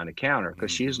is behind the counter because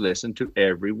she's listened to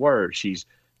every word. She's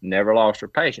never lost her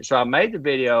patience. So I made the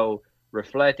video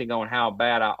reflecting on how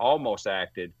bad I almost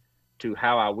acted to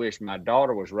how I wish my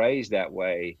daughter was raised that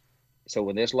way. So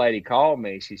when this lady called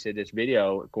me, she said this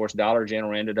video, of course, Dollar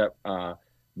General ended up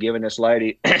giving this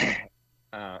lady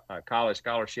a college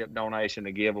scholarship donation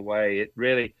to give away.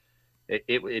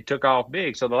 It took off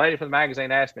big. So the lady from the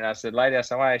magazine asked me, I said, lady, I want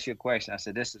to ask you a question. I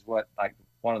said, this is what, like,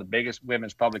 one of the biggest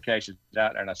women's publications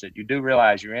out there. And I said, you do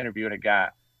realize you're interviewing a guy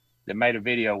that made a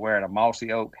video wearing a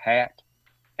mossy oak hat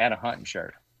and a hunting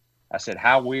shirt. I said,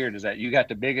 how weird is that? You got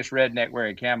the biggest redneck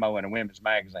wearing camo in a women's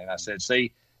magazine. I said,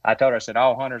 see, I told her, I said,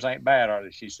 all hunters ain't bad, are they?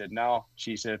 She said, no.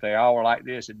 She said, if they all were like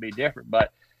this, it'd be different.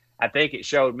 But I think it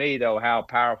showed me, though, how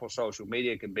powerful social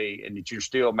media can be and that you're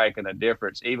still making a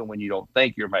difference, even when you don't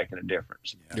think you're making a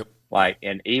difference. Yep. Like,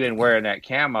 and even wearing that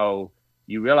camo,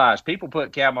 you realize people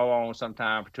put camo on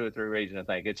sometimes for 2 or 3 reasons.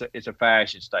 I think it's a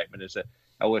fashion statement.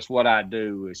 oh, it's what I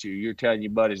do. It's you're telling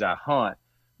your buddies I hunt.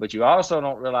 But you also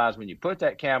don't realize when you put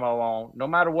that camo on, no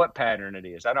matter what pattern it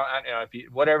is,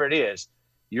 whatever it is,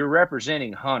 you're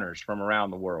representing hunters from around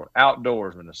the world,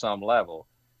 outdoorsmen to some level.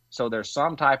 So there's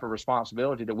some type of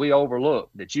responsibility that we overlook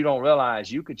that you don't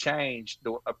realize you could change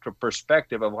the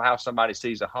perspective of how somebody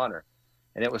sees a hunter.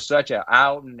 And it was such an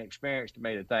eye-opening experience to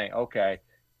me to think, okay,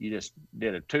 you just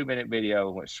did a 2-minute video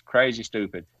and was crazy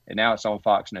stupid, and now it's on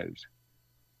Fox News.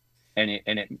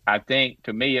 I think,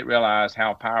 to me, it realized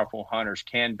how powerful hunters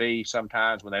can be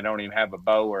sometimes when they don't even have a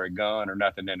bow or a gun or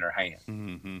nothing in their hand.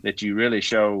 Mm-hmm. That you really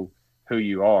show who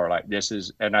you are. Like this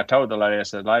is, and I told the lady, I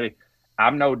said, lady,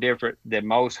 I'm no different than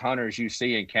most hunters you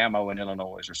see in camo in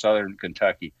Illinois or Southern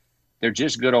Kentucky. They're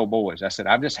just good old boys. I said,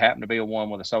 I just happened to be one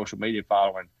with a social media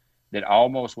following that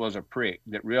almost was a prick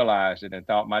that realized it and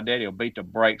thought my daddy will beat the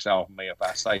brakes off of me if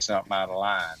I say something out of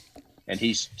line. And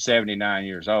he's 79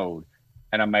 years old.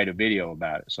 And I made a video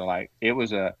about it. So like it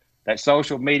was that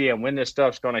social media, and when this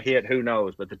stuff's going to hit, who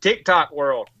knows? But the TikTok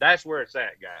world, that's where it's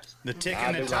at, guys. The tick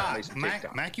and the talk.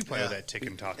 Mac, you play with that tick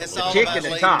and talk. It's all about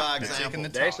leading by example.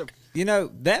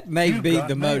 That may be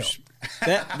the most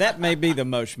that may be the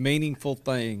most meaningful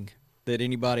thing that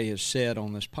anybody has said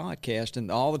on this podcast,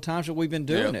 and all the times that we've been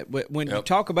doing it. When you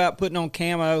talk about putting on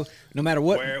camo, no matter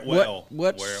what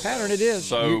pattern it is,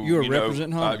 so, you're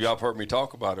representing hunters. Y'all have heard me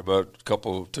talk about it, but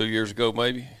 2 years ago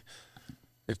maybe.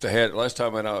 If they had last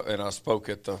time, and I spoke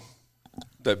at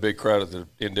that big crowd at the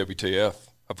NWTF.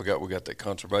 I forgot we got that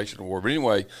conservation award, but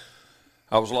anyway,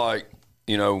 I was like,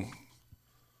 when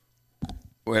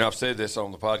I've said this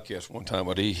on the podcast one time,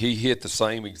 but he hit the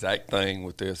same exact thing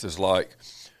with this. It's like,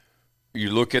 you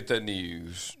look at the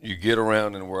news, you get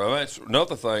around in the world. That's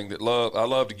another thing that I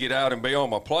love to get out and be on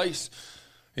my place,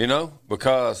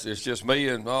 because it's just me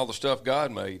and all the stuff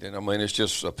God made. And, I mean, it's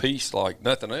just a piece like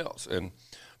nothing else.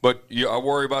 But I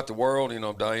worry about the world.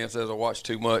 Diane says I watch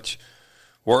too much,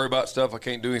 worry about stuff I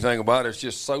can't do anything about. It's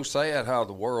just so sad how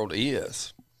the world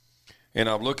is. And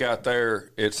I look out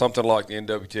there at something like the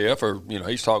NWTF, or,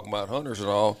 he's talking about hunters and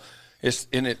all.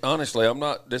 Honestly, I'm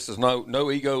not. This is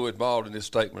no ego involved in this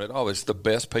statement at all. It's the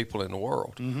best people in the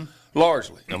world,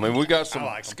 largely. I mean, we got some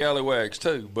scallywags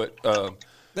too, but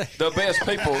the best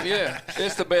people. Yeah,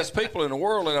 it's the best people in the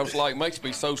world. And I was like, makes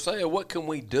me so sad. What can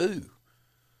we do?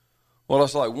 Well,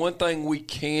 it's like one thing we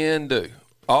can do.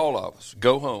 All of us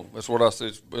go home. That's what I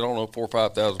said. I don't know, 4,000 or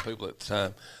 5,000 people at the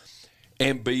time.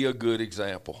 And be a good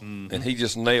example. Mm-hmm. And he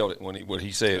just nailed it when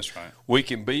he said, that's right. We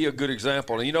can be a good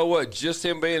example. And you know what? Just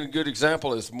him being a good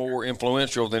example is more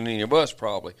influential than any of us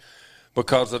probably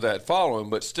because of that following.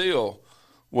 But still,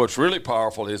 what's really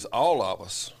powerful is all of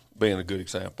us being a good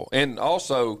example. And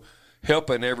also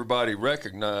helping everybody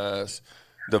recognize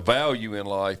the value in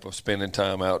life of spending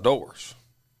time outdoors.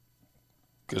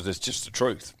 Because it's just the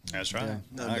truth. That's right.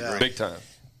 Yeah. I agree. Big time.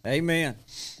 Amen.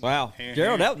 Wow,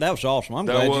 Gerald, that was awesome. I'm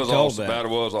glad you told that. That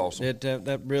was awesome.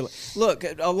 That really look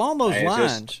along those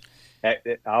lines.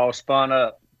 It all spun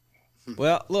up.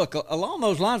 Well, look along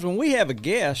those lines. When we have a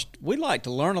guest, we like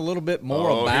to learn a little bit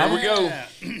more about. Here we go.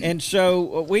 And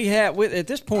so we have at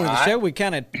this point of the show, we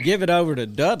kind of give it over to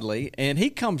Dudley, and he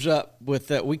comes up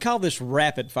with we call this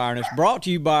rapid fire, and it's brought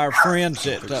to you by our friends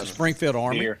at Springfield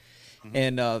Army. Here.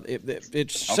 And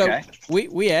it's okay. So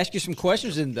we ask you some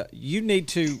questions, and you need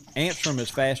to answer them as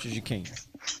fast as you can.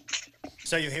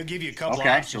 So he'll give you a couple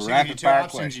options. So he'll give you two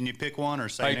options, and you pick one or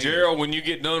say. Hey, Gerald, when you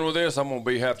get done with this, I'm going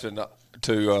to have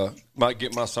to might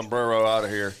get my sombrero out of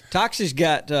here. Toxie's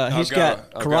got he's got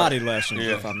karate lessons,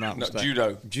 if I'm not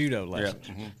mistaken. Judo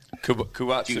lessons. Yeah.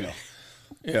 Kuwatsu.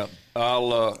 Yeah,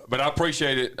 but I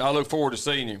appreciate it. I look forward to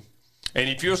seeing you. And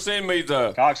if you'll send me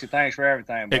Toxie, thanks for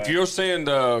everything, bud. If you'll send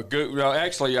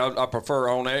actually, I prefer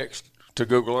on X to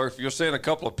Google Earth. If you'll send a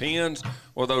couple of pins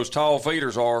where those tall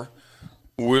feeders are,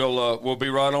 we'll be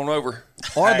right on over.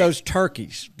 Or those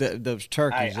turkeys. Those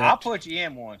turkeys. Hey, I'll put you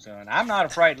in one, son. I'm not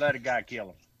afraid to let a guy kill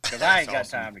him. Because I ain't got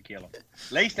time to kill him.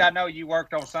 At least I know you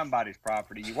worked on somebody's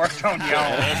property. You worked on your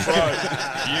own. That's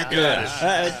right. You got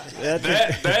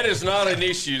it. That is not an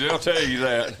issue. They'll tell you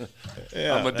that.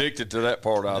 Yeah. I'm addicted to that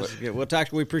part of it. Yeah, well,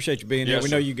 Tox, we appreciate you being here. We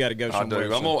know you got to go somewhere. I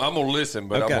do. I'm going to listen,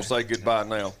 but I'm going to say goodbye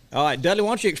now. All right, Dudley, why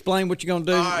don't you explain what you're going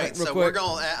to do? All right, real so quick?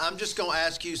 I'm just going to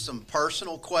ask you some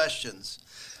personal questions.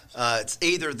 It's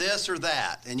either this or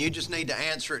that, and you just need to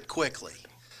answer it quickly.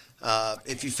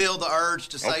 If you feel the urge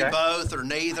to say both or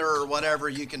neither or whatever,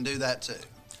 you can do that too.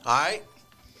 All right?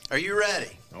 Are you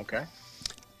ready? Okay.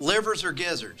 Livers or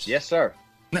gizzards? Yes, sir.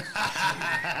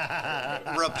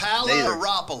 Rapala or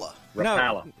Rapala?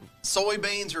 Rapala. No.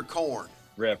 Soybeans or corn?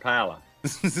 Rapala.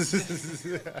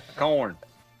 Corn.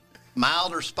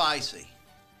 Mild or spicy?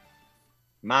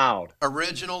 Mild.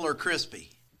 Original or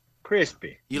crispy?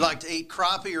 Crispy. You like to eat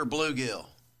crappie or bluegill?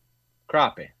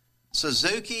 Crappie.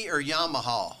 Suzuki or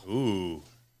Yamaha? Ooh.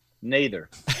 Neither.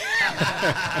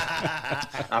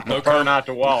 I prefer not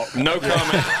to walk. No comment.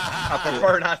 I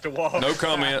prefer not to walk. No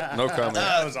comment. No comment.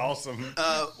 That was awesome.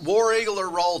 War Eagle or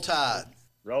Roll Tide?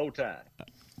 Roll Tide.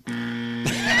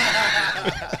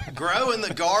 Grow in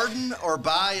the garden or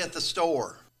buy at the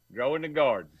store? Grow in the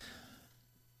garden.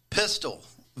 Pistol,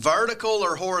 vertical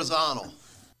or horizontal?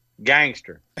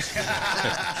 Gangster.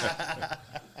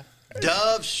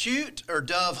 Dove shoot or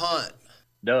dove hunt?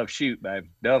 Dove shoot, baby.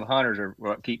 Dove hunters are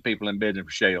what keep people in business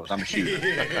for shells. I'm a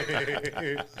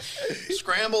shooter.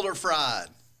 Scrambled or fried?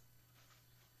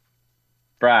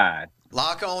 Fried.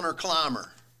 Lock on or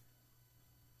climber?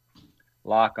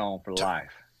 Lock on for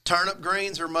life. Turnip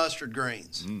greens or mustard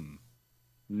greens?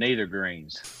 Neither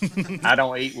greens. I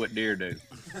don't eat what deer do.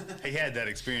 He had that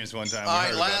experience one time. All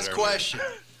right, last question.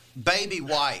 Baby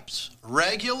wipes,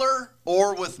 regular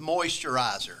or with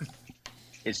moisturizer?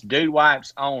 It's Dude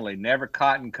Wipes only, never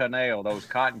Cotton Canal. Those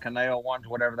Cotton Canal ones,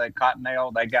 whatever they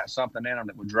Cottonelle, they got something in them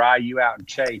that will dry you out and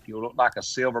chafe. You'll look like a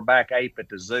silverback ape at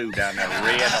the zoo down there,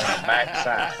 red on the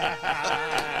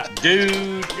backside.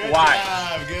 Dude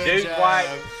Wipes. Good job. Wipes.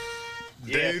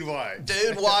 Dude Wipes.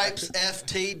 Dude Wipes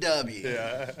FTW.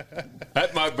 Yeah.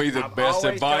 That might be the I've best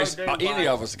always advice told any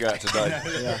of us got today.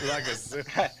 Like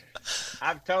a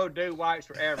I've told Dude Wipes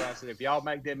forever. I said, if y'all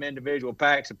make them individual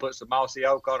packs and put some mossy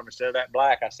oak on them instead of that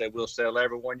black, I said, we'll sell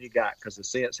every one you got because the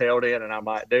scent's held in. And I'm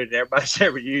like, dude, everybody's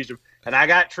ever used them. And I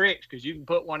got tricks because you can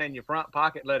put one in your front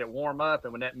pocket, let it warm up.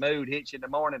 And when that mood hits you in the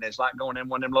morning, it's like going in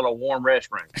one of them little warm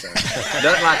restrooms. So it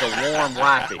doesn't like a warm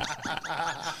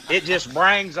wipey. It just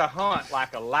brings a hunt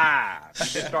like alive. You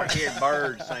just start hearing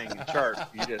birds sing and chirp.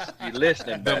 You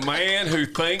listening. The man who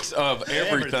thinks of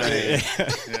everything.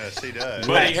 Yes, he does.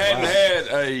 But he hadn't had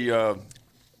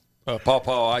a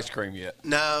Paw ice cream yet.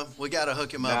 No, we got to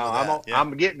hook him up with that.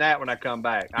 I'm getting that when I come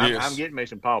back. I'm getting me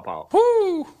some Paw.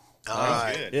 Woo! All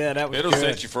right. Good. Yeah, that was It'll good.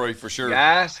 set you free for sure.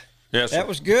 Guys, Yes, sir. That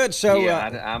was good. So,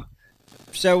 yeah,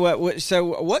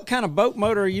 so what kind of boat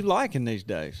motor are you liking these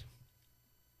days?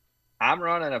 I'm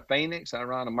running a Phoenix. I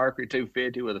run a Mercury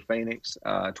 250 with a Phoenix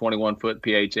 21-foot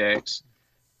PHX.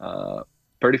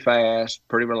 Pretty fast,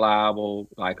 pretty reliable,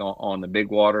 like on the big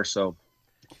water. So,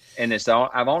 and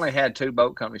I've only had 2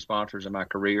 boat company sponsors in my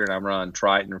career, and I've run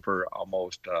Triton for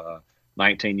almost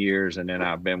 19 years, and then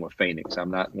I've been with Phoenix.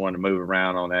 I'm not one to move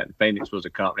around on that. Phoenix was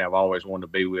a company I've always wanted to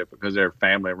be with because they're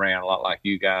family ran a lot like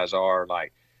you guys are.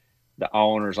 Like the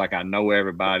owners, like I know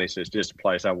everybody, so it's just a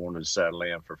place I wanted to settle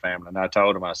in for family. And I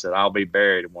told them, I said, I'll be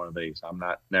buried in one of these. I'm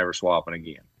never swapping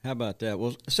again. How about that?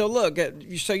 Well, so look,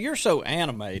 so you're so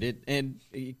animated and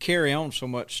you carry on so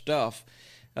much stuff.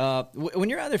 When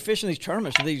you're out there fishing these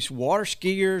tournaments, are these water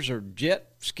skiers or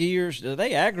jet skiers, do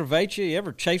they aggravate you? You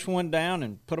ever chase one down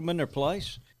and put them in their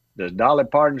place? Does Dolly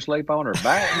Parton sleep on her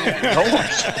back? Of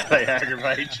course, they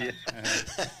aggravate you.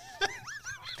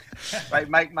 They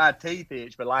make my teeth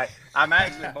itch, but like I'm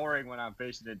actually boring when I'm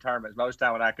fishing in tournaments. Most of the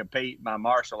time when I compete, my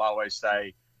marshal always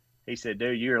say, he said,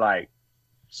 dude, you're like,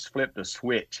 flip the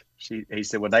switch. He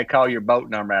said, when they call your boat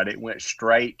number out, it went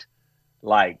straight,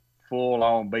 like full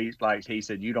on beats. Like he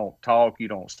said, you don't talk, you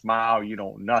don't smile, you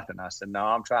don't nothing. I said, no,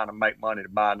 I'm trying to make money to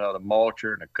buy another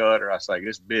mulcher and a cutter. I say,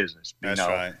 this business. That's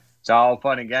right. It's all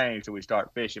fun and games till we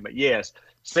start fishing. But yes,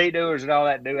 sea doers and all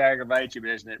that do aggravate you, but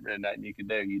isn't it really nothing you can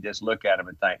do? You just look at them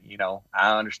and think,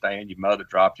 I understand your mother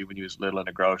dropped you when you was little in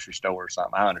a grocery store or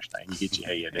something. I understand. You get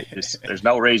your head. There's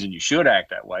no reason you should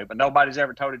act that way, but nobody's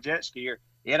ever told a jet skier,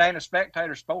 it ain't a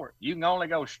spectator sport. You can only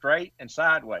go straight and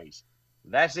sideways.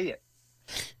 That's it.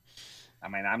 I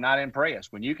mean, I'm not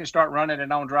impressed. When you can start running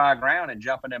it on dry ground and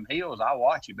jumping them hills, I'll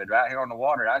watch you. But right here on the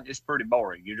water, it's pretty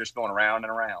boring. You're just going around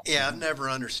and around. Yeah, I've never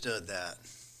understood that.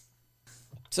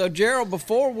 So, Gerald,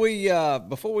 before we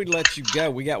let you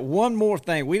go, we got one more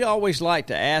thing. We'd always like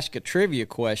to ask a trivia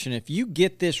question. If you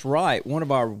get this right, one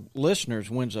of our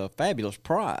listeners wins a fabulous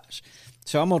prize.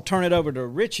 So I'm going to turn it over to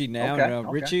Richie now. Okay,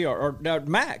 Richie or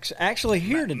Max actually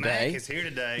here today. Mac is here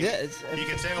today. Yeah, you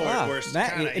can tell we're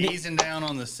kind of easing down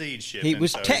on the seed shipping. He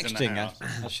was so texting.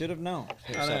 I should have known.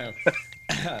 I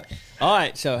know. All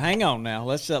right, so hang on now.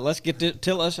 Let's get to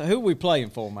tell us who we playing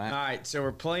for, Mac. All right, so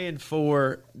we're playing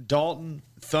for Dalton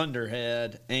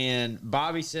Thunderhead, and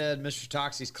Bobby said Mr.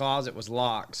 Toxie's closet was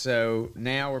locked, so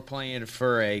now we're playing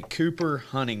for a Cooper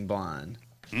hunting blind.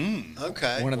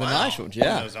 Okay. One of the nice ones,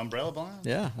 yeah. Those umbrella blinds?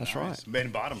 Yeah, that's right.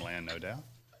 Been Bottomland, no doubt.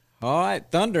 All right,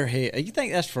 Thunderhead. You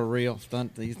think that's for real?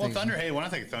 Thunderhead. When I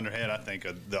think of Thunderhead, I think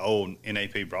of the old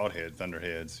NAP broadhead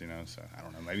Thunderheads. So I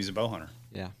don't know. Maybe he's a bow hunter.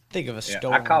 Yeah. Think of a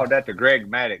storm. I called that the Greg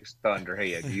Maddox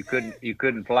Thunderhead. You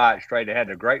couldn't fly it straight. It had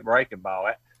a great breaking ball.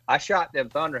 I shot them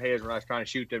Thunderheads when I was trying to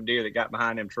shoot them deer that got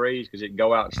behind them trees because it'd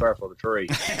go out and circle the tree.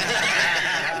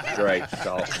 Great. It's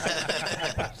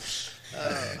awesome.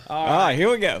 All right, here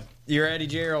we go. You ready,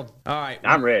 Gerald? All right.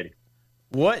 I'm ready.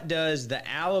 What does the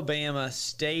Alabama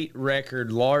state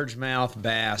record largemouth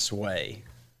bass weigh?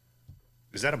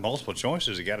 Is that a multiple choice,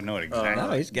 or does he got to know it exactly?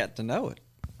 No, he's got to know it.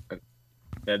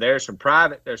 Now, there's some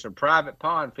private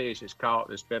pond fish that's caught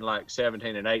that's been like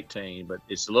 17 and 18, but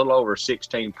it's a little over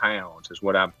 16 pounds is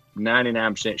what I'm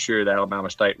 99% sure the Alabama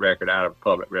state record out of a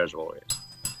public reservoir is.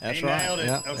 That's he right. nailed it.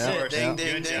 Yep. Of Yep. course. Ding, Good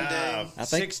ding, ding, job. ding. I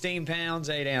think 16 pounds,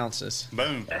 8 ounces.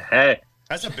 Boom. Hey,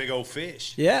 That's a big old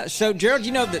fish. Yeah. So Gerald,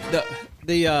 you know that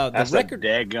the that's record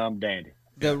a dadgum dandy.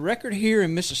 the record here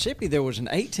in Mississippi, there was an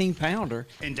 18-pounder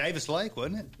In Davis Lake,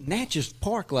 wasn't it? Natchez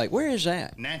Park Lake. Where is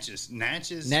that? Natchez.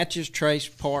 Natchez Trace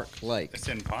Park Lake. It's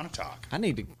in Pontotoc. I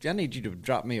need you to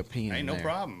drop me a pin. Ain't no there.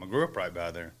 problem. I grew up right by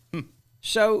there.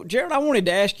 So, Gerald, I wanted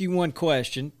to ask you one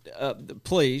question,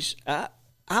 please.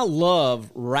 I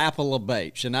love Rapala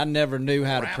baits, and I never knew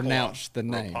how to Rapala? pronounce the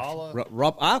name.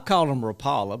 Rapala? I called them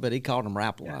Rapala, but he called them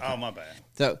Rapala. Oh, my bad.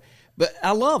 So, but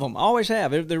I love them. Always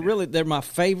have. They're my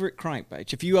favorite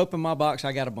crankbaits. If you open my box,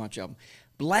 I got a bunch of them.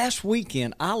 Last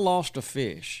weekend, I lost a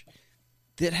fish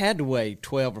that had to weigh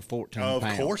 12 or 14 pounds.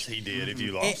 Of course he did if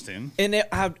you lost him. And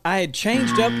I had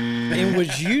changed up and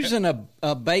was using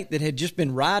a bait that had just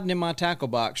been riding in my tackle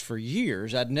box for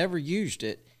years. I'd never used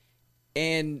it.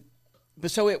 But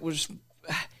so it was,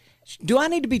 do I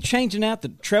need to be changing out the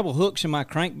treble hooks in my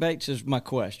crankbaits is my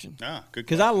question. Ah, good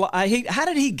question. Because how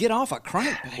did he get off a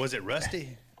crankbait? Was it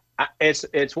rusty?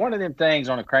 It's one of them things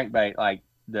on a crankbait, like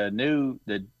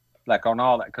like on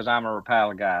all that, because I'm a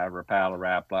Rapala guy,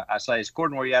 Rapala. I say it's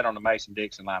according to where you're at on the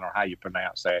Mason-Dixon line or how you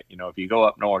pronounce that. You know, if you go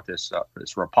up north, it's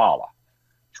Rapala.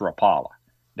 It's Rapala.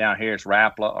 Down here, it's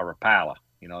Rapala or Rapala.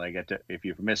 You know, they get that. If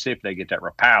you're from Mississippi, they get that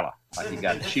Rapala, like you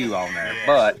got the shoe on there.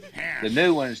 But the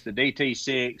new ones, the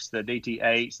DT6, the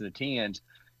DT8s, and the 10s,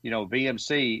 you know,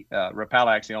 VMC,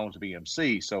 Rapala actually owns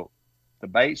VMC. So the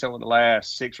baits over the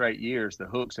last 6 or 8 years, the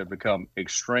hooks have become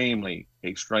extremely,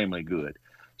 extremely good.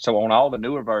 So on all the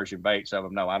newer version baits of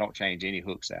them, no, I don't change any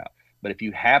hooks out. But if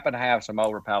you happen to have some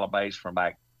old Rapala baits from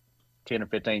back 10 or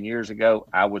 15 years ago,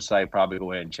 I would say probably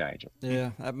go ahead and change them. Yeah,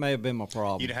 that may have been my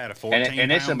problem. You'd have had a 14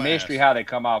 and it's a bass. mystery how they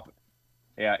come off.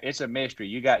 Yeah, it's a mystery.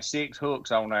 You got 6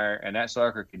 hooks on there, and that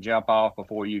sucker can jump off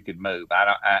before you could move.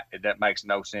 That makes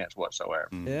no sense whatsoever.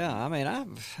 Yeah, I mean, I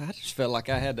just felt like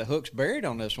I had the hooks buried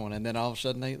on this one, and then all of a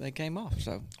sudden they came off.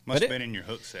 So Must have been in your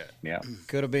hook set. Yeah,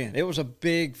 could have been. It was a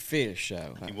big fish,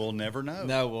 so We'll never know.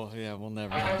 no, we'll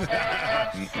never know.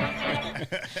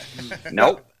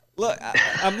 Nope. Look,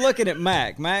 I'm looking at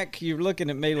Mac. Mac, you're looking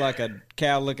at me like a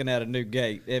cow looking at a new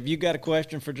gate. Have you got a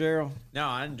question for Gerald? No,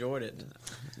 I enjoyed it.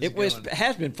 It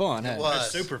has been fun. It hasn't was.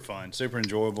 It's super fun, super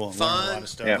enjoyable. Fun. Learned a lot of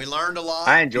stuff. Yeah. We learned a lot.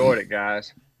 I enjoyed it,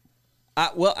 guys.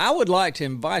 I would like to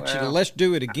invite you to Well- let's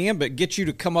do it again, but get you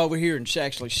to come over here and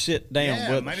actually sit down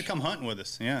Yeah, with maybe us. come hunting with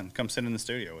us. Yeah, and come sit in the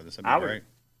studio with us. That'd be I would- great.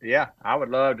 Yeah, I would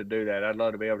love to do that. I'd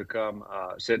love to be able to come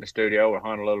sit in the studio or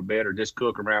hunt a little bit or just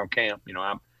cook around camp. You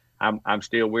know, I'm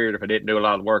still weird if I didn't do a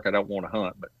lot of work. I don't want to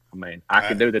hunt, but I mean, I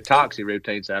can do the toxie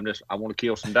routine. So I want to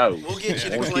kill some does. We'll get you I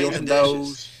to want to clean kill the some dishes.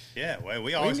 does. Yeah, well,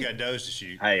 we always got does to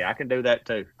shoot. Hey, I can do that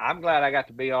too. I'm glad I got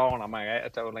to be on. I mean, I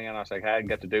told Lynn, I said, hey, I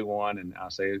got to do one, and I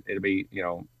said it'll be, you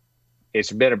know,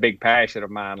 it's been a big passion of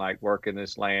mine, like working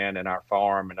this land and our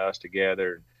farm and us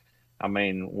together. I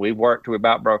mean, we worked to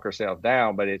about broke ourselves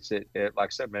down, but it's like I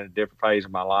said, in a different phase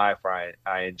of my life where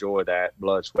I enjoy that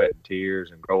blood, sweat, and tears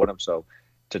and growing them. So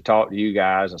to talk to you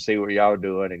guys and see what y'all are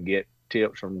doing and get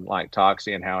tips from like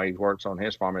Toxie and how he works on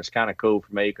his farm, it's kind of cool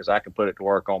for me because I can put it to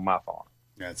work on my farm.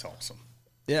 That's awesome.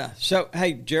 Yeah. So,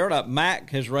 hey, Gerald, Mac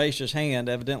has raised his hand.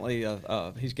 Evidently,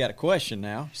 he's got a question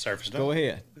now. Surfaced Go up.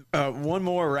 ahead. One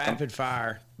more rapid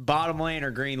fire. Bottomland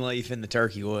or greenleaf in the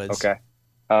turkey woods? Okay.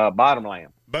 Bottomland.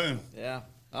 Boom. Yeah.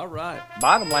 All right.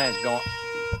 Bottomland's going.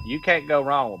 You can't go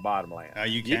wrong with Bottomland.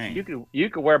 You can't. You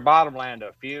could wear Bottomland to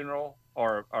a funeral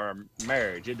or a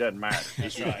marriage. It doesn't matter.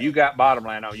 That's If right. you got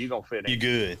Bottomland on, you gonna fit in. You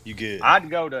good. You good. I'd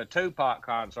go to a Tupac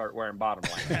concert wearing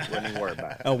Bottomland. Wouldn't even worry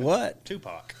about it. A what?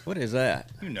 Tupac. What is that?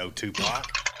 You know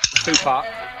Tupac. Tupac,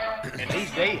 and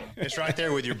he's dead. It's right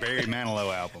there with your Barry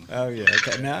Manilow album. Oh yeah.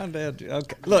 Okay. Now I'm dead.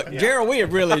 Okay. Look, Gerald, we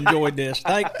have really enjoyed this.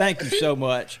 Thank you so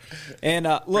much. And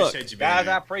look, Appreciate you being Guys,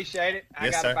 here. I appreciate it. I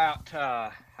Yes, got sir.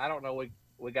 about I don't know.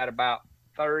 We got about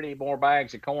 30 more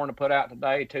bags of corn to put out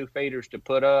today, 2 feeders to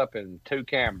put up, and 2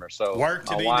 cameras. So work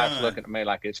to my be wife's done. looking at me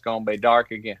like it's going to be dark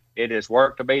again. It is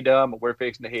work to be done, but we're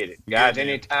fixing to hit it. Guys, man.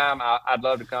 anytime, I'd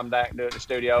love to come back and do it in the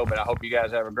studio, but I hope you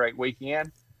guys have a great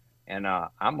weekend, and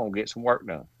I'm going to get some work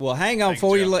done. Well, hang on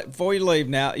before you leave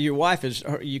now. Your wife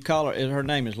you call her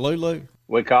name is Lulu?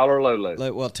 We call her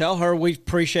Lulu. Well, tell her we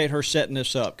appreciate her setting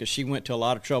this up because she went to a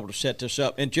lot of trouble to set this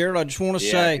up. And, Gerald, I just want to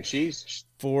say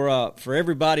for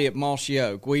everybody at Mossy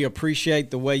Oak, we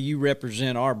appreciate the way you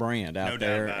represent our brand out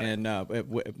there. And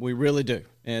we really do.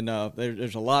 And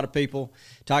there's a lot of people.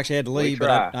 Toxie had to leave,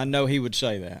 but I know he would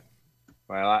say that.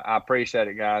 Well, I appreciate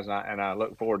it, guys, and I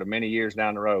look forward to many years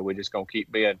down the road. We're just going to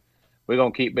keep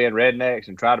being rednecks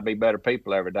and try to be better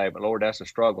people every day. But, Lord, that's a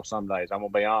struggle some days. I'm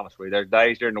going to be honest with you. There's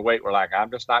days during the week where, like, I'm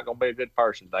just not going to be a good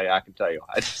person today, I can tell you.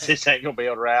 I just ain't going to be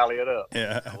able to rally it up.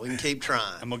 Yeah. We can keep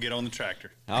trying. I'm going to get on the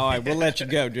tractor. All right, we'll let you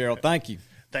go, Gerald. Thank you.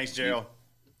 Thanks, Gerald.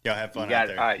 Y'all have fun out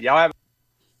there. All right, y'all have.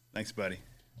 Thanks, buddy.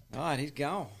 All right, he's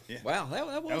gone. Yeah. Wow,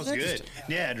 that was good.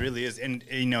 Yeah, it really is. And,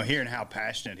 hearing how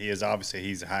passionate he is, obviously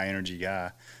he's a high-energy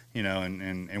guy,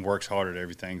 and works hard at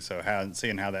everything. So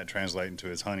seeing how that translates into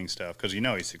his hunting stuff, because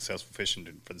he's successful fishing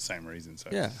for the same reason. So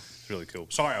yeah, it's really cool.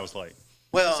 Sorry I was late.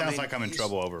 Well, sounds like I'm in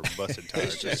trouble over busted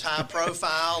tires. He's just high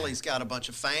profile. He's got a bunch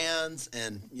of fans,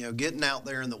 and getting out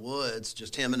there in the woods,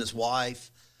 just him and his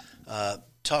wife.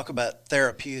 Talk about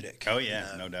therapeutic. Oh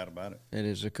yeah, no doubt about it. It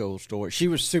is a cool story. She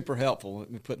was super helpful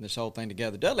in putting this whole thing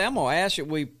together. Dudley, I'm gonna ask you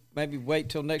we maybe wait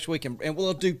till next week, and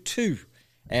we'll do 2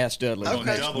 Ask Dudley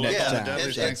okay.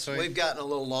 next time. We've gotten a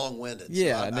little long-winded.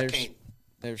 Yeah, so I can't.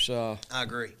 I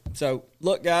agree. So,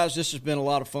 look, guys, this has been a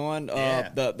lot of fun.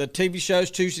 The TV shows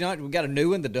Tuesday night. We got a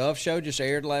new one. The Dove Show just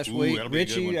aired last week.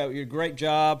 Richie, you did a great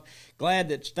job. Glad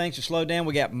that things have slowed down.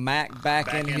 We got Mac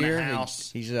back in here. The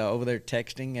house. He's over there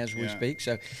texting as we speak.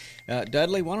 So,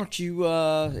 Dudley, why don't you,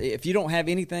 if you don't have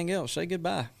anything else, say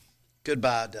goodbye.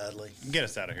 Goodbye, Dudley. Get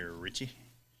us out of here, Richie.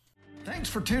 Thanks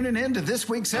for tuning in to this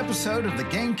week's episode of the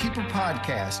Gamekeeper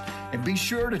Podcast, and be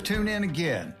sure to tune in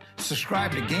again.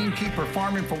 Subscribe to Gamekeeper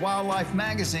Farming for Wildlife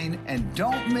magazine, and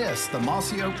don't miss the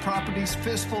Mossy Oak Properties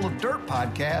Fistful of Dirt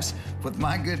podcast with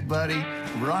my good buddy,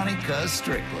 Ronnie Cuz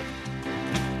Strickland.